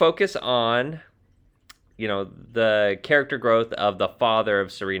to focus on the character growth of the father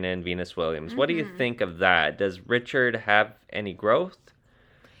of Serena and Venus Williams. What do you think of that? Does Richard have any growth?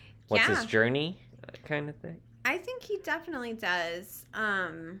 What's his journey? Kind of thing? I think he definitely does.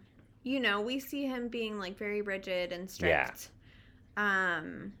 We see him being like very rigid and strict.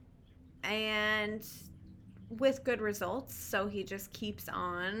 And with good results, so he just keeps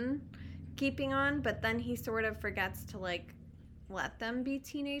on keeping on, but then he sort of forgets to like let them be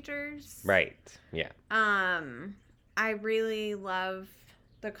teenagers. Right. Yeah. I really love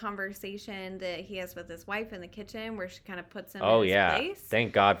the conversation that he has with his wife in the kitchen, where she kind of puts him in his place.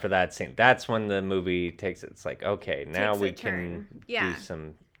 Thank God for that scene. That's when the movie takes it. It's like, okay, now we can do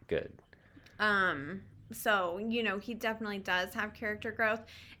some good. So, he definitely does have character growth,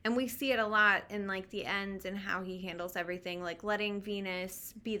 and we see it a lot in like the end and how he handles everything, like letting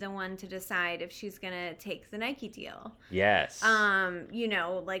Venus be the one to decide if she's going to take the Nike deal. Yes.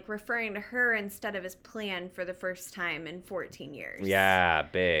 Like referring to her instead of his plan for the first time in 14 years. Yeah,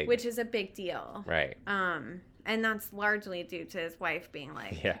 big. Which is a big deal. Right. And that's largely due to his wife being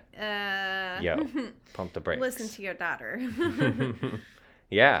like, yo, pump the brakes. Listen to your daughter.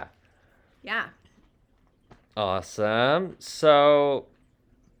 Yeah. Yeah. Awesome. So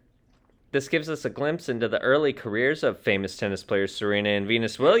this gives us a glimpse into the early careers of famous tennis players Serena and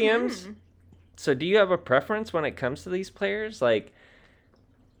Venus Williams. So do you have a preference when it comes to these players? Like,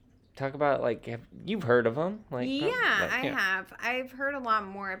 talk about, like, you've heard of them? Like, I have. I've heard a lot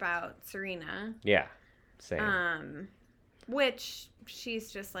more about Serena. Yeah, same. Which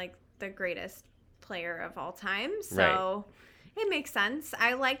she's just like the greatest player of all time. So it makes sense.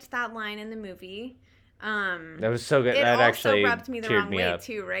 I liked that line in the movie. That was so good. It that also actually rubbed me the wrong way up.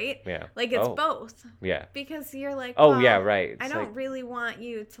 too, right? Yeah. Like it's both. Yeah. Because you're like, oh yeah, right. I don't really want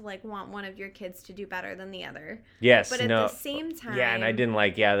you to like want one of your kids to do better than the other. Yes. But at the same time. Yeah, and I didn't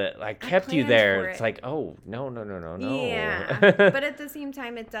like. Yeah, that I kept you there. It's like, oh no. Yeah. But at the same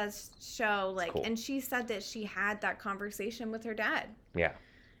time, it does show like, cool. And she said that she had that conversation with her dad. Yeah.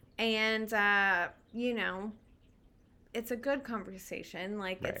 And it's a good conversation.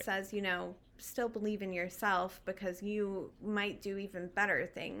 Like it says, still believe in yourself because you might do even better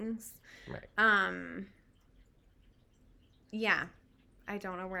things. Right. Yeah. I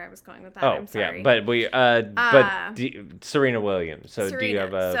don't know where I was going with that. I'm sorry. Yeah, but Serena Williams. So do you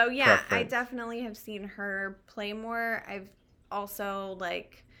have a preference? I definitely have seen her play more. I've also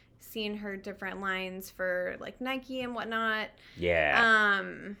like seen her different lines for like Nike and whatnot. Yeah.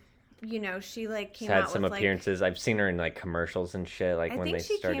 you know, she like She's came had out some with appearances. I've seen her in like commercials and shit. Like I when think they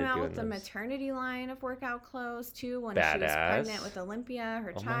she started came out doing with the those. maternity line of workout clothes too when Badass. she was pregnant with Olympia,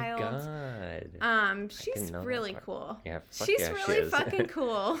 her Oh child. my god. She's really cool. Yeah, she's yeah, really she fucking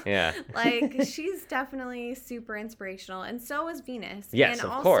cool. Yeah. Like she's definitely super inspirational, and so is Venus. Yes, and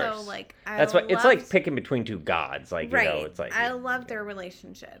of also, course. Like That's what it's like picking between two gods. Like right. you know, it's like I love their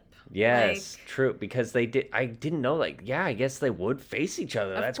relationship. Yes, like, true. Because they did. I didn't know. Like, yeah, I guess they would face each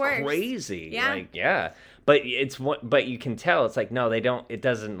other. That's course. crazy. Yeah. Like, yeah. But it's what. But you can tell. It's like no, they don't. It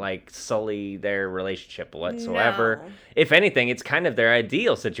doesn't like sully their relationship whatsoever. No. If anything, it's kind of their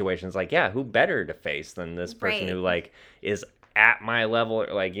ideal situation. It's like, yeah, who better to face than this person who like is at my level,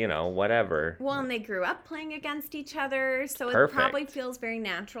 like, you know, whatever. Well, and they grew up playing against each other, so Perfect. it probably feels very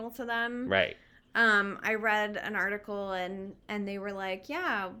natural to them. Right. I read an article and they were like,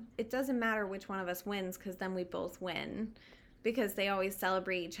 yeah, it doesn't matter which one of us wins because then we both win because they always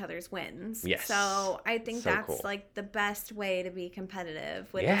celebrate each other's wins. Yes. So I think that's cool. like the best way to be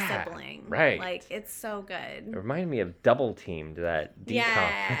competitive with a sibling. Right. Like it's so good. It reminded me of Double Teamed, that decom.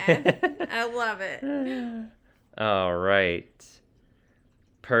 Yeah. I love it. All right.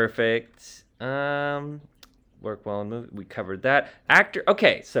 Perfect. Work well in movie. We covered that. Actor.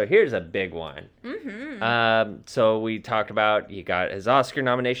 Okay, so here's a big one. Mm-hmm. So we talked about he got his Oscar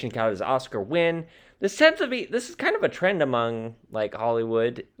nomination, he got his Oscar win. This is kind of a trend among like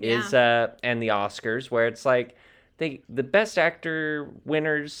Hollywood is and the Oscars where it's like the best actor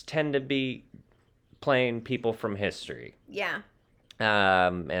winners tend to be playing people from history. Yeah.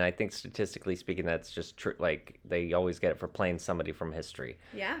 And I think statistically speaking, that's just true. Like they always get it for playing somebody from history.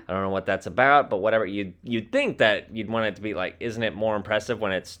 Yeah. I don't know what that's about, but whatever. You'd think that you'd want it to be like, isn't it more impressive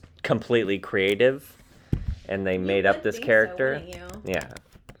when it's completely creative, and they made up this character? So, wouldn't you? Yeah.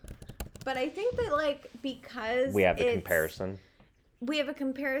 But I think that like because We have the comparison. We have a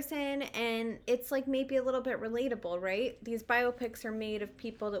comparison, and it's like maybe a little bit relatable, right? These biopics are made of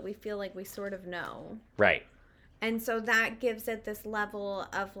people that we feel like we sort of know. Right. And so that gives it this level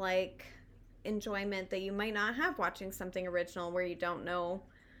of like enjoyment that you might not have watching something original where you don't know.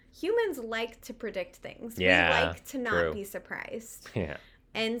 Humans like to predict things. Yeah, we like to not be surprised. Yeah.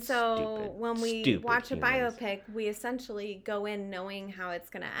 And so when we watch a humans. biopic, we essentially go in knowing how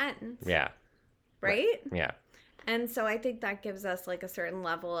it's going to end. Yeah. Right? Yeah. And so I think that gives us like a certain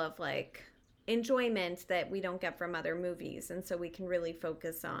level of like enjoyment that we don't get from other movies, and so we can really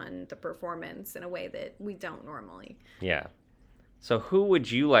focus on the performance in a way that we don't normally. Yeah. So who would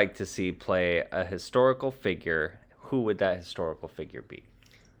you like to see play a historical figure? Who would that historical figure be?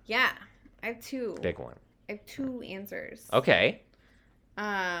 Yeah, I have two. Big one. I have two answers. Okay.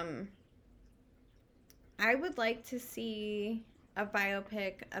 I would like to see a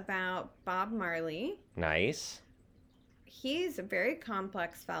biopic about Bob Marley. Nice. He's a very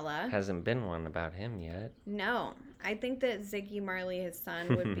complex fella. Hasn't been one about him yet. No. I think that Ziggy Marley, his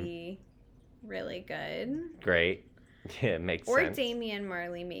son, would be really good. Great. Yeah, it makes or sense. Or Damian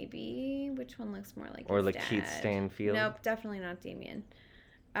Marley, maybe. Which one looks more like or his Lakeith dad? Stanfield. Nope, definitely not Damian.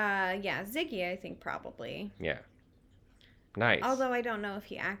 Yeah, Ziggy, I think probably. Yeah. Nice. Although I don't know if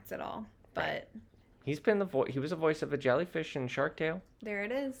he acts at all, but... Right. He's been he was a voice of a jellyfish in Shark Tale. There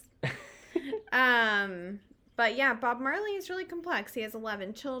it is. But yeah, Bob Marley is really complex. He has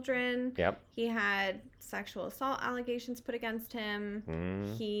 11 children. Yep. He had sexual assault allegations put against him.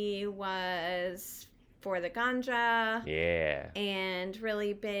 He was for the ganja. Yeah. And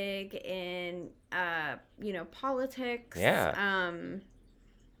really big in, politics. Yeah.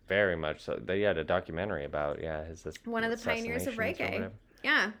 Very much so. They had a documentary about, one of the pioneers of reggae.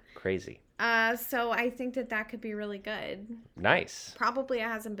 Yeah. Crazy. So I think that could be really good. Nice. Probably it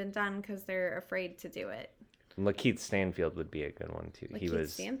hasn't been done because they're afraid to do it. Lakeith Stanfield would be a good one too.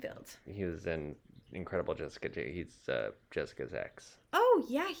 Stanfield. He was in Incredible Jessica J. He's Jessica's ex. Oh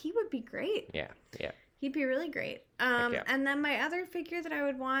yeah, he would be great. Yeah. He'd be really great. Yeah. And then my other figure that I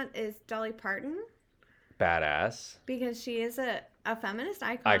would want is Dolly Parton. Badass. Because she is a feminist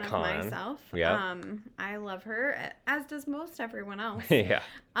icon of myself. Yeah. I love her, as does most everyone else. Yeah.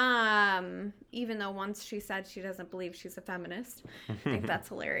 Even though once she said she doesn't believe she's a feminist. I think that's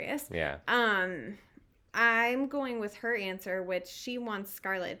hilarious. Yeah. I'm going with her answer, which she wants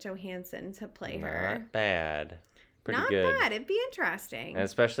Scarlett Johansson to play her. Not bad. Pretty Not good. bad. It'd be interesting. And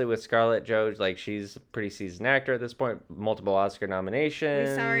especially with Scarlett Jo, like she's a pretty seasoned actor at this point. Multiple Oscar nominations.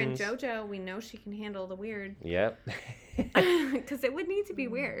 We saw her in JoJo. We know she can handle the weird. Yep. Because it would need to be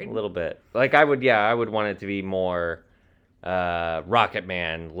weird. A little bit. Like I would want it to be more Rocket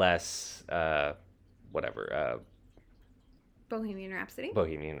Man, less Bohemian Rhapsody.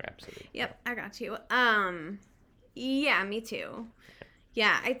 Bohemian Rhapsody. Yep, I got you. Yeah, me too.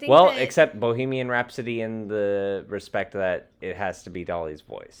 Yeah, I think Well, that, except Bohemian Rhapsody in the respect that it has to be Dolly's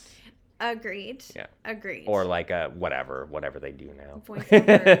voice. agreed. Yeah. Agreed. Or like a whatever they do now.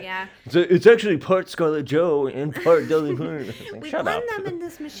 Voiceover, yeah. So it's actually part Scarlett Joe and part Dolly Parton. Like, We shut blend up. them in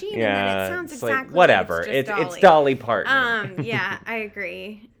this machine, Yeah, and then it sounds it's exactly like, whatever. like it's It's just Dolly Parton. Yeah, I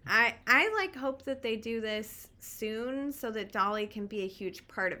agree. I like hope that they do this soon so that Dolly can be a huge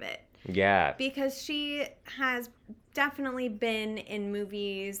part of it. Yeah. Because she has definitely been in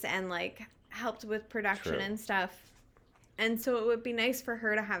movies and like helped with production True. and stuff. And so it would be nice for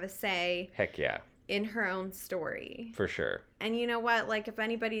her to have a say Heck yeah. in her own story. For sure. And you know what? Like, if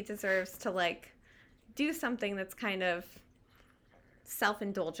anybody deserves to like do something that's kind of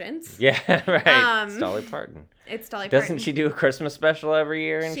self-indulgent, Yeah, right. It's Dolly Parton. it's Dolly Parton. Doesn't she do a Christmas special every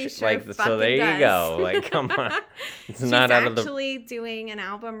year? And She shit? sure Like, so fucking there you does. go. Like, come on. It's She's not out of the actually doing an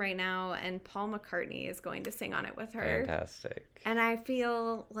album right now, and Paul McCartney is going to sing on it with her. fantastic. And I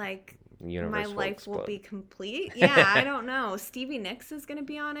feel like Universe my will life will explode. be complete. Yeah, I don't know. Stevie Nicks is going to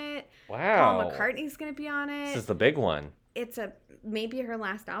be on it. Wow. Paul McCartney's going to be on it. This is the big one. It's maybe her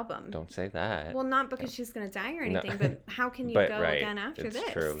last album. Don't say that. Well, not because she's going to die or No. anything, but how can you But, go right, again after it's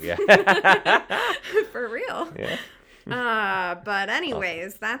this? true, yeah. For real. Yeah. But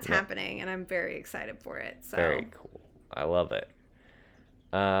anyways, that's Yeah. happening, and I'm very excited for it. So Very cool. I love it.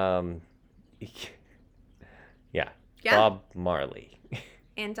 Yeah. Yeah. Bob Marley,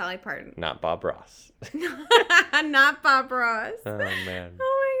 and Dolly Parton, not Bob Ross. not Bob Ross. Oh man.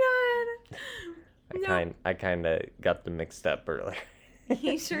 Oh my god. I kind of got them mixed up earlier.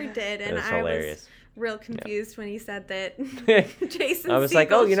 He sure did, It and was I hilarious. was real confused when he said that Jason. I was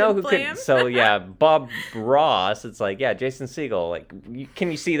like, oh, you know who play could? him? So yeah, Bob Ross. It's like, yeah, Jason Segel. Like, can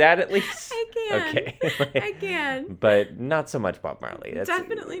you see that at least? I can. Okay. I can. But not so much Bob Marley. That's,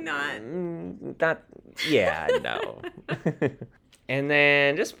 Definitely not. Not. Yeah, no. And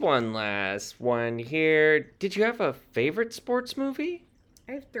then just one last one here. Did you have a favorite sports movie?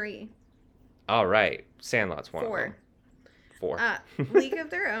 I have 3. All right, Sandlot's one. 4. Of them. 4. League of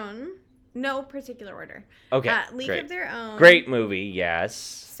Their Own. No particular order. Okay. League great. of Their Own. Great movie. Yes.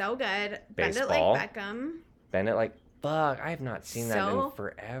 So good. Bend It Baseball. Like Beckham. Bend It Like fuck. I have not seen that So in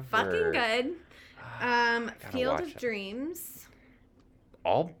forever. Fucking good. Gotta Field watch of it. Dreams.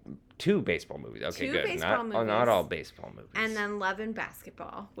 All 2 baseball movies. Okay, 2 good. baseball Not movies. all baseball movies. And then Love and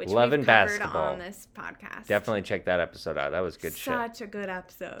Basketball, which Love we've and covered Basketball. on this podcast. Definitely check that episode out. That was good shit. Such a good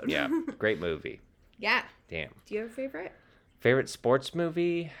episode. Yeah, great movie. Yeah. Damn. Do you have a favorite? Favorite sports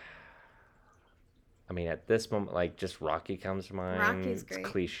movie? I mean, at this moment, like, just Rocky comes to mind. Rocky's great. It's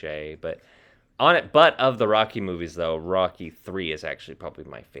cliche, but But of the Rocky movies, though, Rocky 3 is actually probably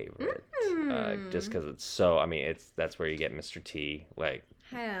my favorite. Just because it's so, I mean, that's where you get Mr. T. Like,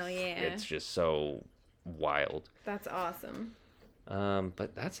 Hell yeah. it's just so wild. That's awesome.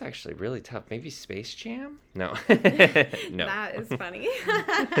 But that's actually really tough. Maybe Space Jam? No. No. That is funny.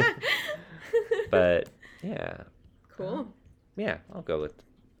 But yeah. Cool. Yeah, I'll go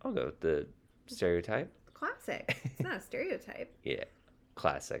with the stereotype. Classic. It's not a stereotype. Yeah.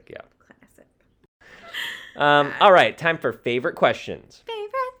 Classic, yeah. Classic. All right, time for favorite questions.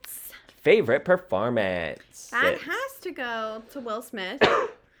 Favorites. Favorite performance. That has to go to Will Smith.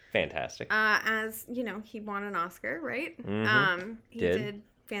 Fantastic. As you know, he won an Oscar, right? Mhm. He Did. did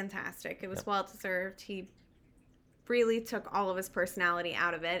fantastic. It was well deserved. He really took all of his personality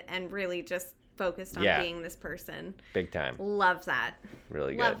out of it and really just focused on being this person. Big time. Love that.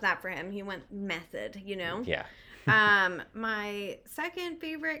 Really good. Love that for him. He went method, you know? Yeah. My second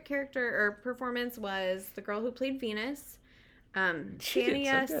favorite character or performance was the girl who played Venus, She did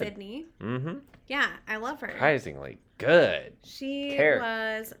Shania so good. Sidney. Mm-hmm. Yeah, I love her. Surprisingly good. She Character.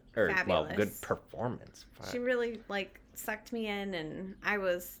 was fabulous. Well, good performance. She really sucked me in, and I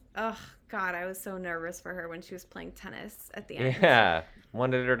was I was so nervous for her when she was playing tennis at the end. Yeah.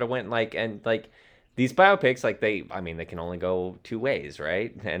 Wanted her to win, these biopics, they can only go 2 ways,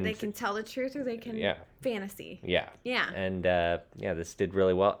 right? And They can tell the truth or they can fantasy. Yeah. Yeah. And this did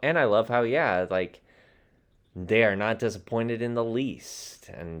really well. And I love how they are not disappointed in the least.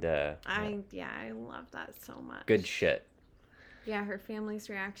 And I love that so much. good shit. Yeah, her family's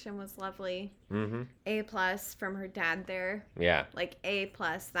reaction was lovely. Mm-hmm. A+ from her dad there. Yeah. A+,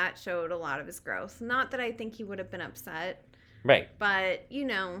 that showed a lot of his growth. Not that I think he would have been upset, Right. but he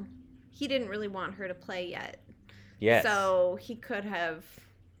didn't really want her to play yet. Yes. So he could have,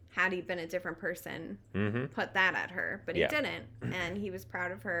 had he been a different person, Mm-hmm. put that at her, but he Yeah. didn't, and he was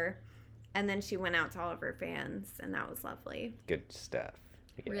proud of her. And then she went out to all of her fans, and that was lovely. Good stuff.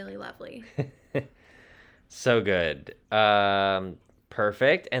 Yeah. Really lovely. So good.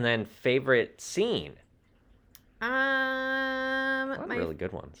 Perfect. And then favorite scene. A lot of really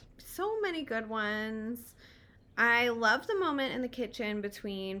good ones. So many good ones. I love the moment in the kitchen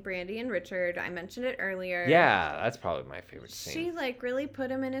between Brandy and Richard. I mentioned it earlier. Yeah, that's probably my favorite scene. She, like, really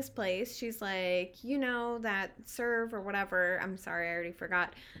put him in his place. She's like, you know, that serve or whatever. I'm sorry, I already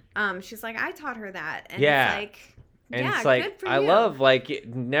forgot. She's like, I taught her that. And yeah. It's like, and yeah, it's like, good for I you. love, like,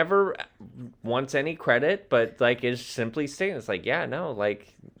 never wants any credit, but, like, is simply saying, it's like, yeah, no,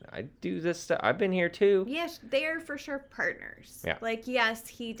 like, I do this stuff. I've been here too. Yes, they are for sure partners. Yeah. Like, yes,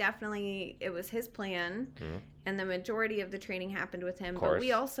 it was his plan, and the majority of the training happened with him. But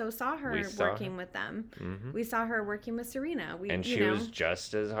we also saw her working with them. Mm-hmm. We saw her working with Serena. And she was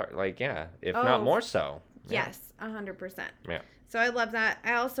just as hard, like, yeah, if not more so. Yeah. Yes, 100%. Yeah. So I love that.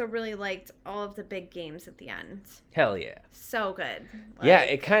 I also really liked all of the big games at the end. Hell yeah. So good. Like, yeah,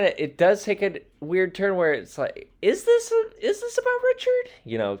 it does take a weird turn where it's like, is this about Richard?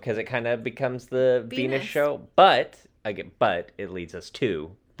 You know, because it kind of becomes the Venus show, but it leads us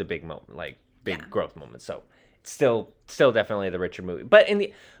to the big moment, like big growth moment. So it's still definitely the Richard movie. But in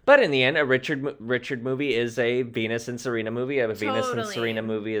the end, a Richard movie is a Venus and Serena movie. A Venus and Serena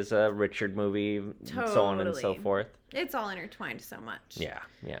movie is a Richard movie, so on and so forth. It's all intertwined so much. Yeah.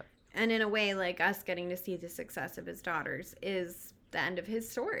 And in a way, like, us getting to see the success of his daughters is the end of his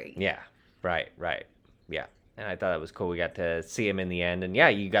story. Yeah, right. Yeah. And I thought it was cool. We got to see him in the end. And, yeah,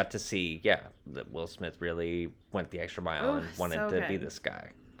 you got to see, that Will Smith really went the extra mile and wanted to be this guy.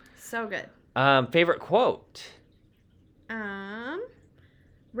 So good. Favorite quote?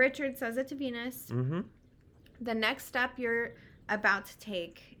 Richard says it to Venus. Mm-hmm. The next step you're about to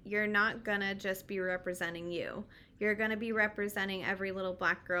take, you're not going to just be representing you. You're going to be representing every little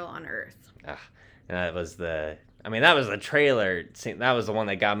black girl on Earth. And that was the trailer scene. That was the one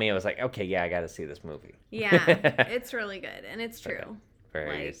that got me. I was like, okay, yeah, I got to see this movie. Yeah, it's really good. And it's true.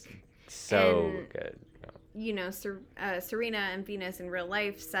 Very, so good. You know, Serena and Venus in real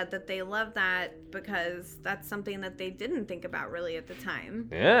life said that they love that because that's something that they didn't think about really at the time.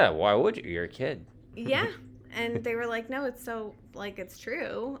 Yeah, why would you? You're a kid. Yeah. And they were like, no, it's so, like, it's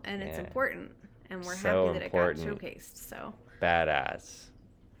true and it's important. And we're happy that it got showcased. So badass.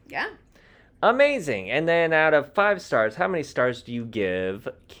 Yeah. Amazing. And then out of 5 stars, how many stars do you give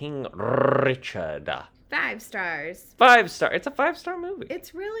King Richard? 5 stars. 5 star. It's a 5-star movie.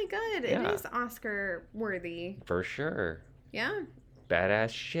 It's really good. Yeah. It is Oscar worthy. For sure. Yeah. Badass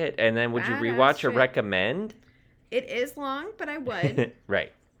shit. And then would you rewatch or recommend? It is long, but I would.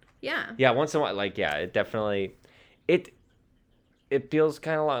 Right. Yeah. Yeah, once in a while, like, yeah, it definitely, it feels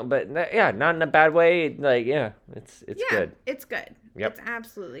kind of long, but yeah, not in a bad way. Like, yeah, it's good. It's good. Yep. It's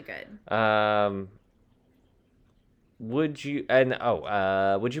absolutely good. Would you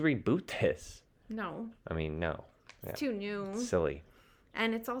reboot this? No. I mean, no. It's too new. It's silly.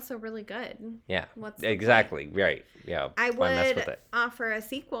 And it's also really good. Yeah. Exactly. Point? Right. Yeah. I would offer a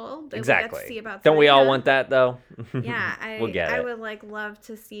sequel that exactly. we get to see about Don't Serena. we all want that though? Yeah. I would love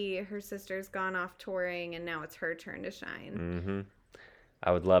to see her sister's gone off touring and now it's her turn to shine. Mm-hmm.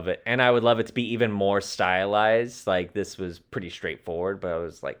 I would love it. And I would love it to be even more stylized. Like, this was pretty straightforward, but I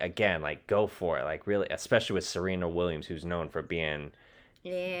was like, again, like, go for it. Like, really, especially with Serena Williams, who's known for being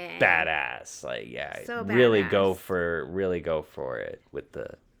badass. Like, yeah, so really badass. go for it with the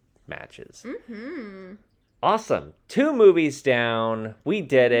matches. Mm-hmm. Awesome. 2 movies down. We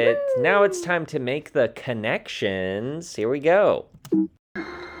did it. Woo! Now it's time to make the connections. Here we go.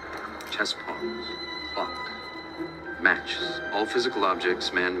 Chess pawns, clock, matches, all physical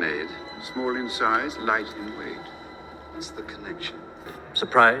objects man-made. Small in size, light in weight. What's the connection?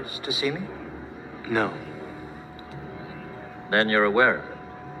 Surprised to see me? No. Then you're aware of it.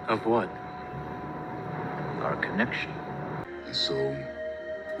 Of what? Our connection. And so,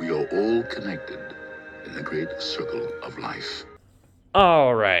 we are all connected in the great circle of life.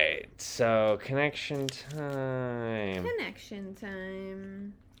 All right. So, connection time. Connection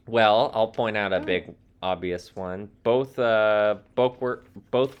time. Well, I'll point out a big obvious one. Both work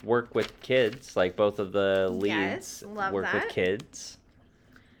with kids. Like, both of the leads work with kids.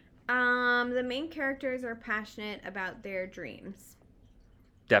 The main characters are passionate about their dreams.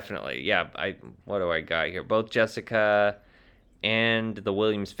 Definitely. Yeah, what do I got here? Both Jessica and the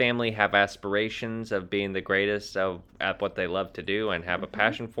Williams family have aspirations of being the greatest at what they love to do and have a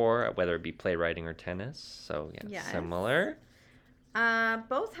passion for, whether it be playwriting or tennis. So, yeah, similar.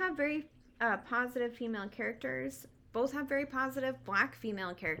 Both have very positive female characters. Both have very positive black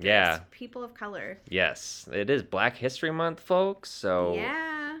female characters. Yeah. People of color. Yes. It is Black History Month, folks. So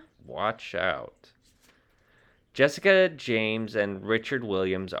watch out. Jessica James and Richard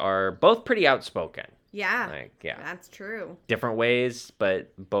Williams are both pretty outspoken. Yeah. That's true. Different ways,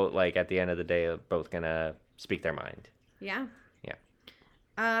 but both, like, at the end of the day, are both gonna speak their mind. Yeah. Yeah.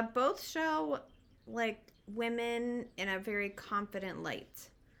 Both show like women in a very confident light.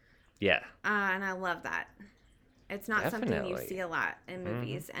 Yeah. And I love that. It's not something you Definitely. see a lot in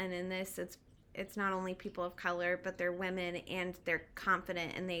movies. And in this, it's not only people of color, but they're women and they're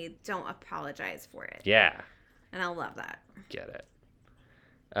confident and they don't apologize for it. Yeah. And I love that. Get it.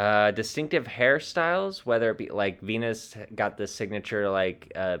 Distinctive hairstyles, whether it be like Venus got the signature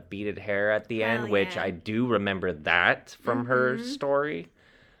like beaded hair at the Hell end, which yeah. I do remember that from her story.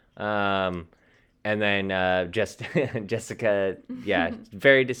 And then just Jessica, yeah,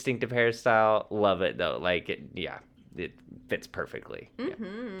 very distinctive hairstyle. Love it though. Like it fits perfectly. Yeah,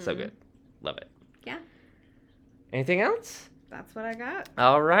 so good. Love it. Yeah, Anything else? that's what I got.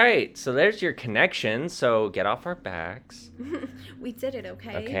 All right. So there's your connection. So get off our backs. We did it,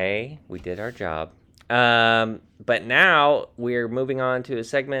 okay? Okay, we did our job. But now we're moving on to a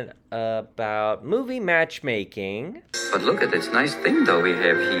segment about movie matchmaking. But look at this nice thing, though, we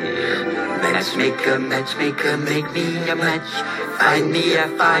have here. Matchmaker, matchmaker, make me a match. Find me a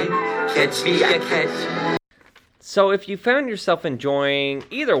find, catch me a catch. So if you found yourself enjoying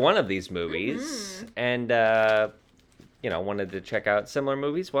either one of these movies and, wanted to check out similar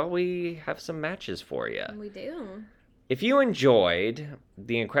movies, well, we have some matches for you. We do. If you enjoyed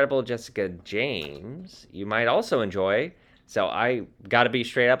The Incredible Jessica James, you might also enjoy. So I got to be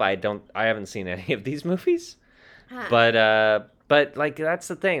straight up. I haven't seen any of these movies, but like that's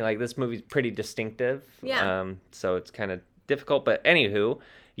the thing. Like this movie's pretty distinctive. Yeah. So it's kind of difficult. But anywho,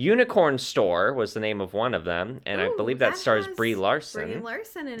 Unicorn Store was the name of one of them, and I Ooh, believe that stars has Brie Larson. Brie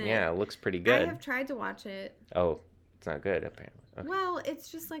Larson in it. Yeah, it looks pretty I good. have tried to watch it. Oh, it's not good apparently. Okay. Well, it's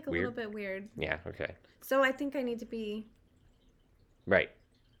just like a Weird. little bit weird. Yeah. Okay. So I think I need to be Right.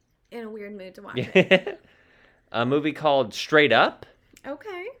 in a weird mood to watch it. A movie called Straight Up.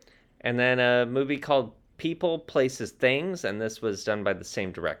 Okay. And then a movie called People, Places, Things, and this was done by the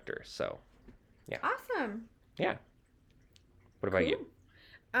same director. So, Awesome. yeah. What about you?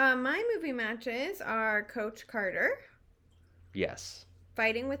 My movie matches are Coach Carter, Yes.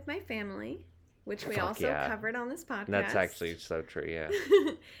 Fighting with My Family, which we Fuck also yeah. covered on this podcast. That's actually so true, yeah.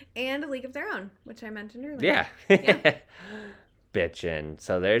 And A League of Their Own, which I mentioned earlier. Yeah. Bitchin'.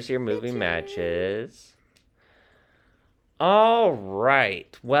 So there's your movie Bitchin'. matches. All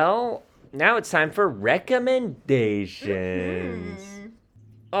right. Well, now it's time for recommendations.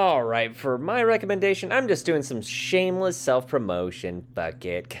 All right, for my recommendation, I'm just doing some shameless self-promotion,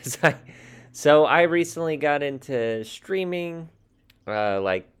 bucket, So I recently got into streaming,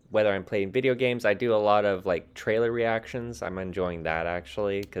 like whether I'm playing video games. I do a lot of like trailer reactions. I'm enjoying that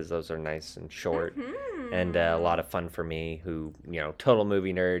actually because those are nice and short and a lot of fun for me. Who total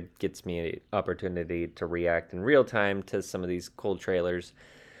movie nerd, gets me an opportunity to react in real time to some of these cool trailers.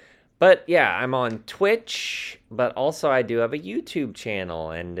 But yeah, I'm on Twitch, but also I do have a YouTube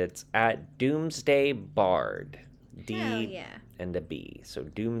channel, and it's at Doomsday Bard. Hell yeah. And a B. So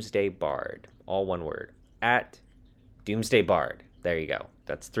Doomsday Bard, all one word. At Doomsday Bard. There you go.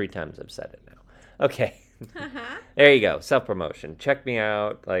 That's 3 times I've said it now. Okay. There you go. Self-promotion. Check me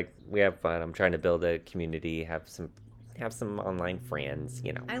out. Like, we have fun. I'm trying to build a community, have some online friends,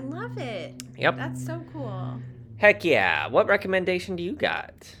 I love it. Yep. That's so cool. Heck yeah. What recommendation do you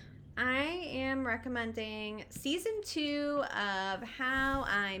got? I am recommending season 2 of How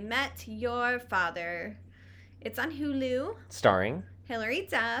I Met Your Father. It's on Hulu. Starring Hilary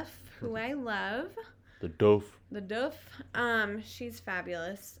Duff, who I love. The Doof. The Duff. She's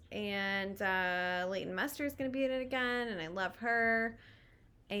fabulous. And Leighton Mester is going to be in it again, and I love her.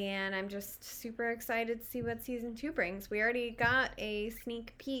 And I'm just super excited to see what season 2 brings. We already got a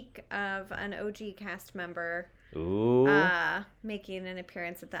sneak peek of an OG cast member Ooh. making an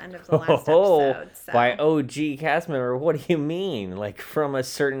appearance at the end of the last episode. So. By OG cast member, what do you mean? Like from a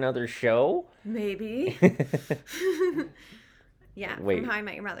certain other show? Maybe. Yeah, Wait. from How I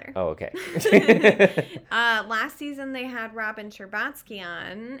Met Your Mother. Oh, okay. Last season they had Robin Scherbatsky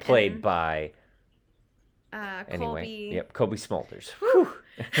on. Played by... Colby. Anyway, yep, Kobe Smulders.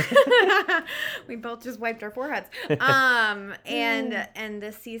 We both just wiped our foreheads. And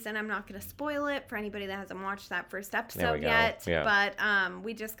this season, I'm not going to spoil it for anybody that hasn't watched that first There we episode go. yet. Yeah. But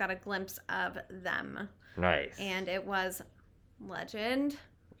we just got a glimpse of them, Nice. and it was legend.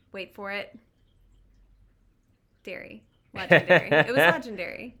 Wait for it. Legendary. It was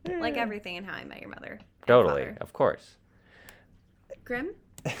legendary, like everything in How I Met Your Mother. and Totally, Father. of course. Grim.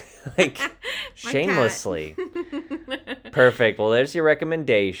 Like, shamelessly. Perfect. Well, there's your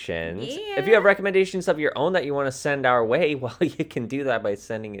recommendations. If you have recommendations of your own that you want to send our way, well, you can do that by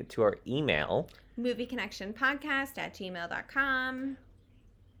sending it to our email. movieconnectionpodcast@gmail.com.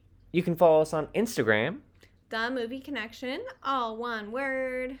 You can follow us on Instagram. The Movie Connection, all one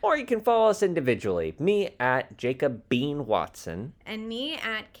word. Or you can follow us individually. Me at Jacob Bean Watson. And me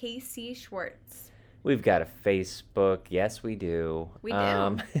at KC Schwartz. We've got a Facebook. Yes, we do. We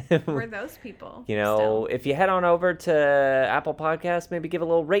do. We're those people. You know, if you head on over to Apple Podcasts, maybe give a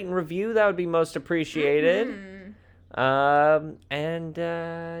little rate and review. That would be most appreciated. Yeah,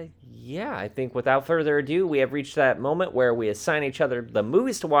 I think without further ado, we have reached that moment where we assign each other the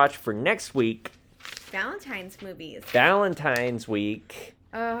movies to watch for next week. Valentine's movies. Valentine's week.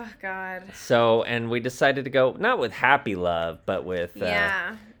 Oh, God. So, and we decided to go not with happy love, but with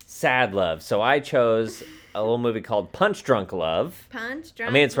sad love. So I chose a little movie called Punch Drunk Love. Punch Drunk Love.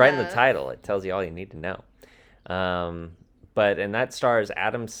 I mean, it's right in the title. It tells you all you need to know. And that stars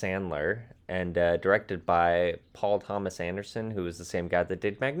Adam Sandler and directed by Paul Thomas Anderson, who is the same guy that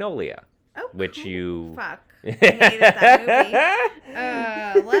did Magnolia. Oh, which cool. you... Fuck. I hated that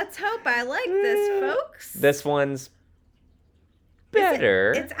movie. Let's hope I like this, folks. This one's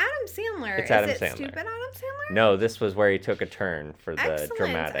better. It's Adam Sandler. It's Adam Is it Sandler. stupid Adam Sandler? No, this was where he took a turn for the Excellent.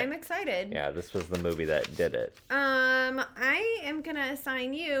 dramatic. I'm excited. Yeah, this was the movie that did it. I am going to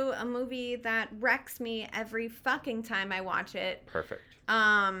assign you a movie that wrecks me every fucking time I watch it. Perfect.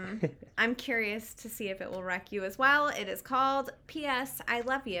 I'm curious to see if it will wreck you as well. It is called P.S. I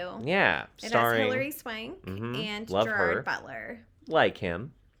Love You. Yeah, starring... It has Hilary Swank and Love Gerard her. Butler. Like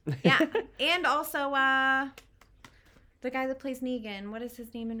him. Yeah, and also the guy that plays Negan. What is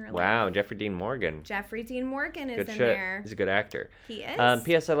his name in real life? Wow, Jeffrey Dean Morgan. Jeffrey Dean Morgan is Good in shit. there. He's a good actor. He is.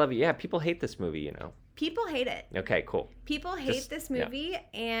 P.S. I Love You. Yeah, people hate this movie, you know. People hate it. Okay, cool. People hate this movie,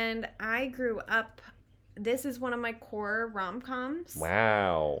 and I grew up... This is one of my core rom-coms.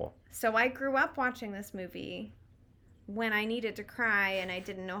 Wow. So I grew up watching this movie when I needed to cry and I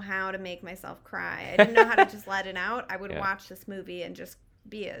didn't know how to make myself cry. I didn't know how to just let it out. I would watch this movie and just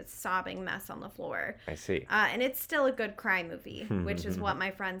be a sobbing mess on the floor. I see. And it's still a good cry movie, which is what my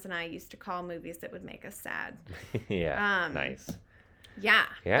friends and I used to call movies that would make us sad. Yeah, nice. Yeah,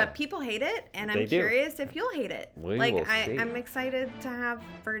 but people hate it, and I'm curious if you'll hate it. We will see. I'm excited to have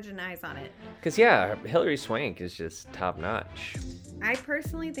virgin eyes on it. Because, yeah, Hilary Swank is just top-notch. I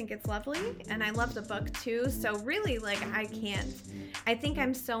personally think it's lovely, and I love the book, too. So, really, I think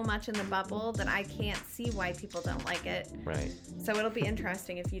I'm so much in the bubble that I can't see why people don't like it. Right. So, it'll be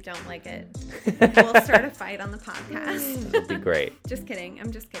interesting if you don't like it. We'll start a fight on the podcast. It'll be great. Just kidding.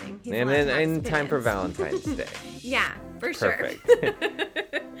 I'm just kidding. He's And then in time for Valentine's Day. Yeah, for sure. Perfect.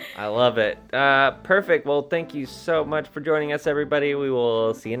 I love it. Perfect. Well, thank you so much for joining us, everybody. We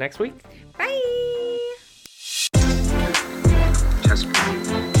will see you next week. Bye. Chess point.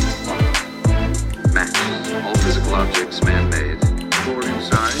 Match. All physical objects man-made. Four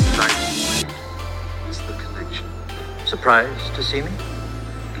inside. Sight. It's the connection. Surprised to see me?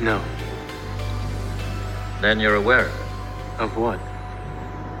 No. Then you're aware of it. Of what?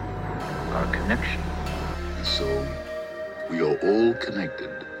 Our connection. And so, we are all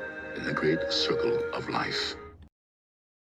connected in the great circle of life.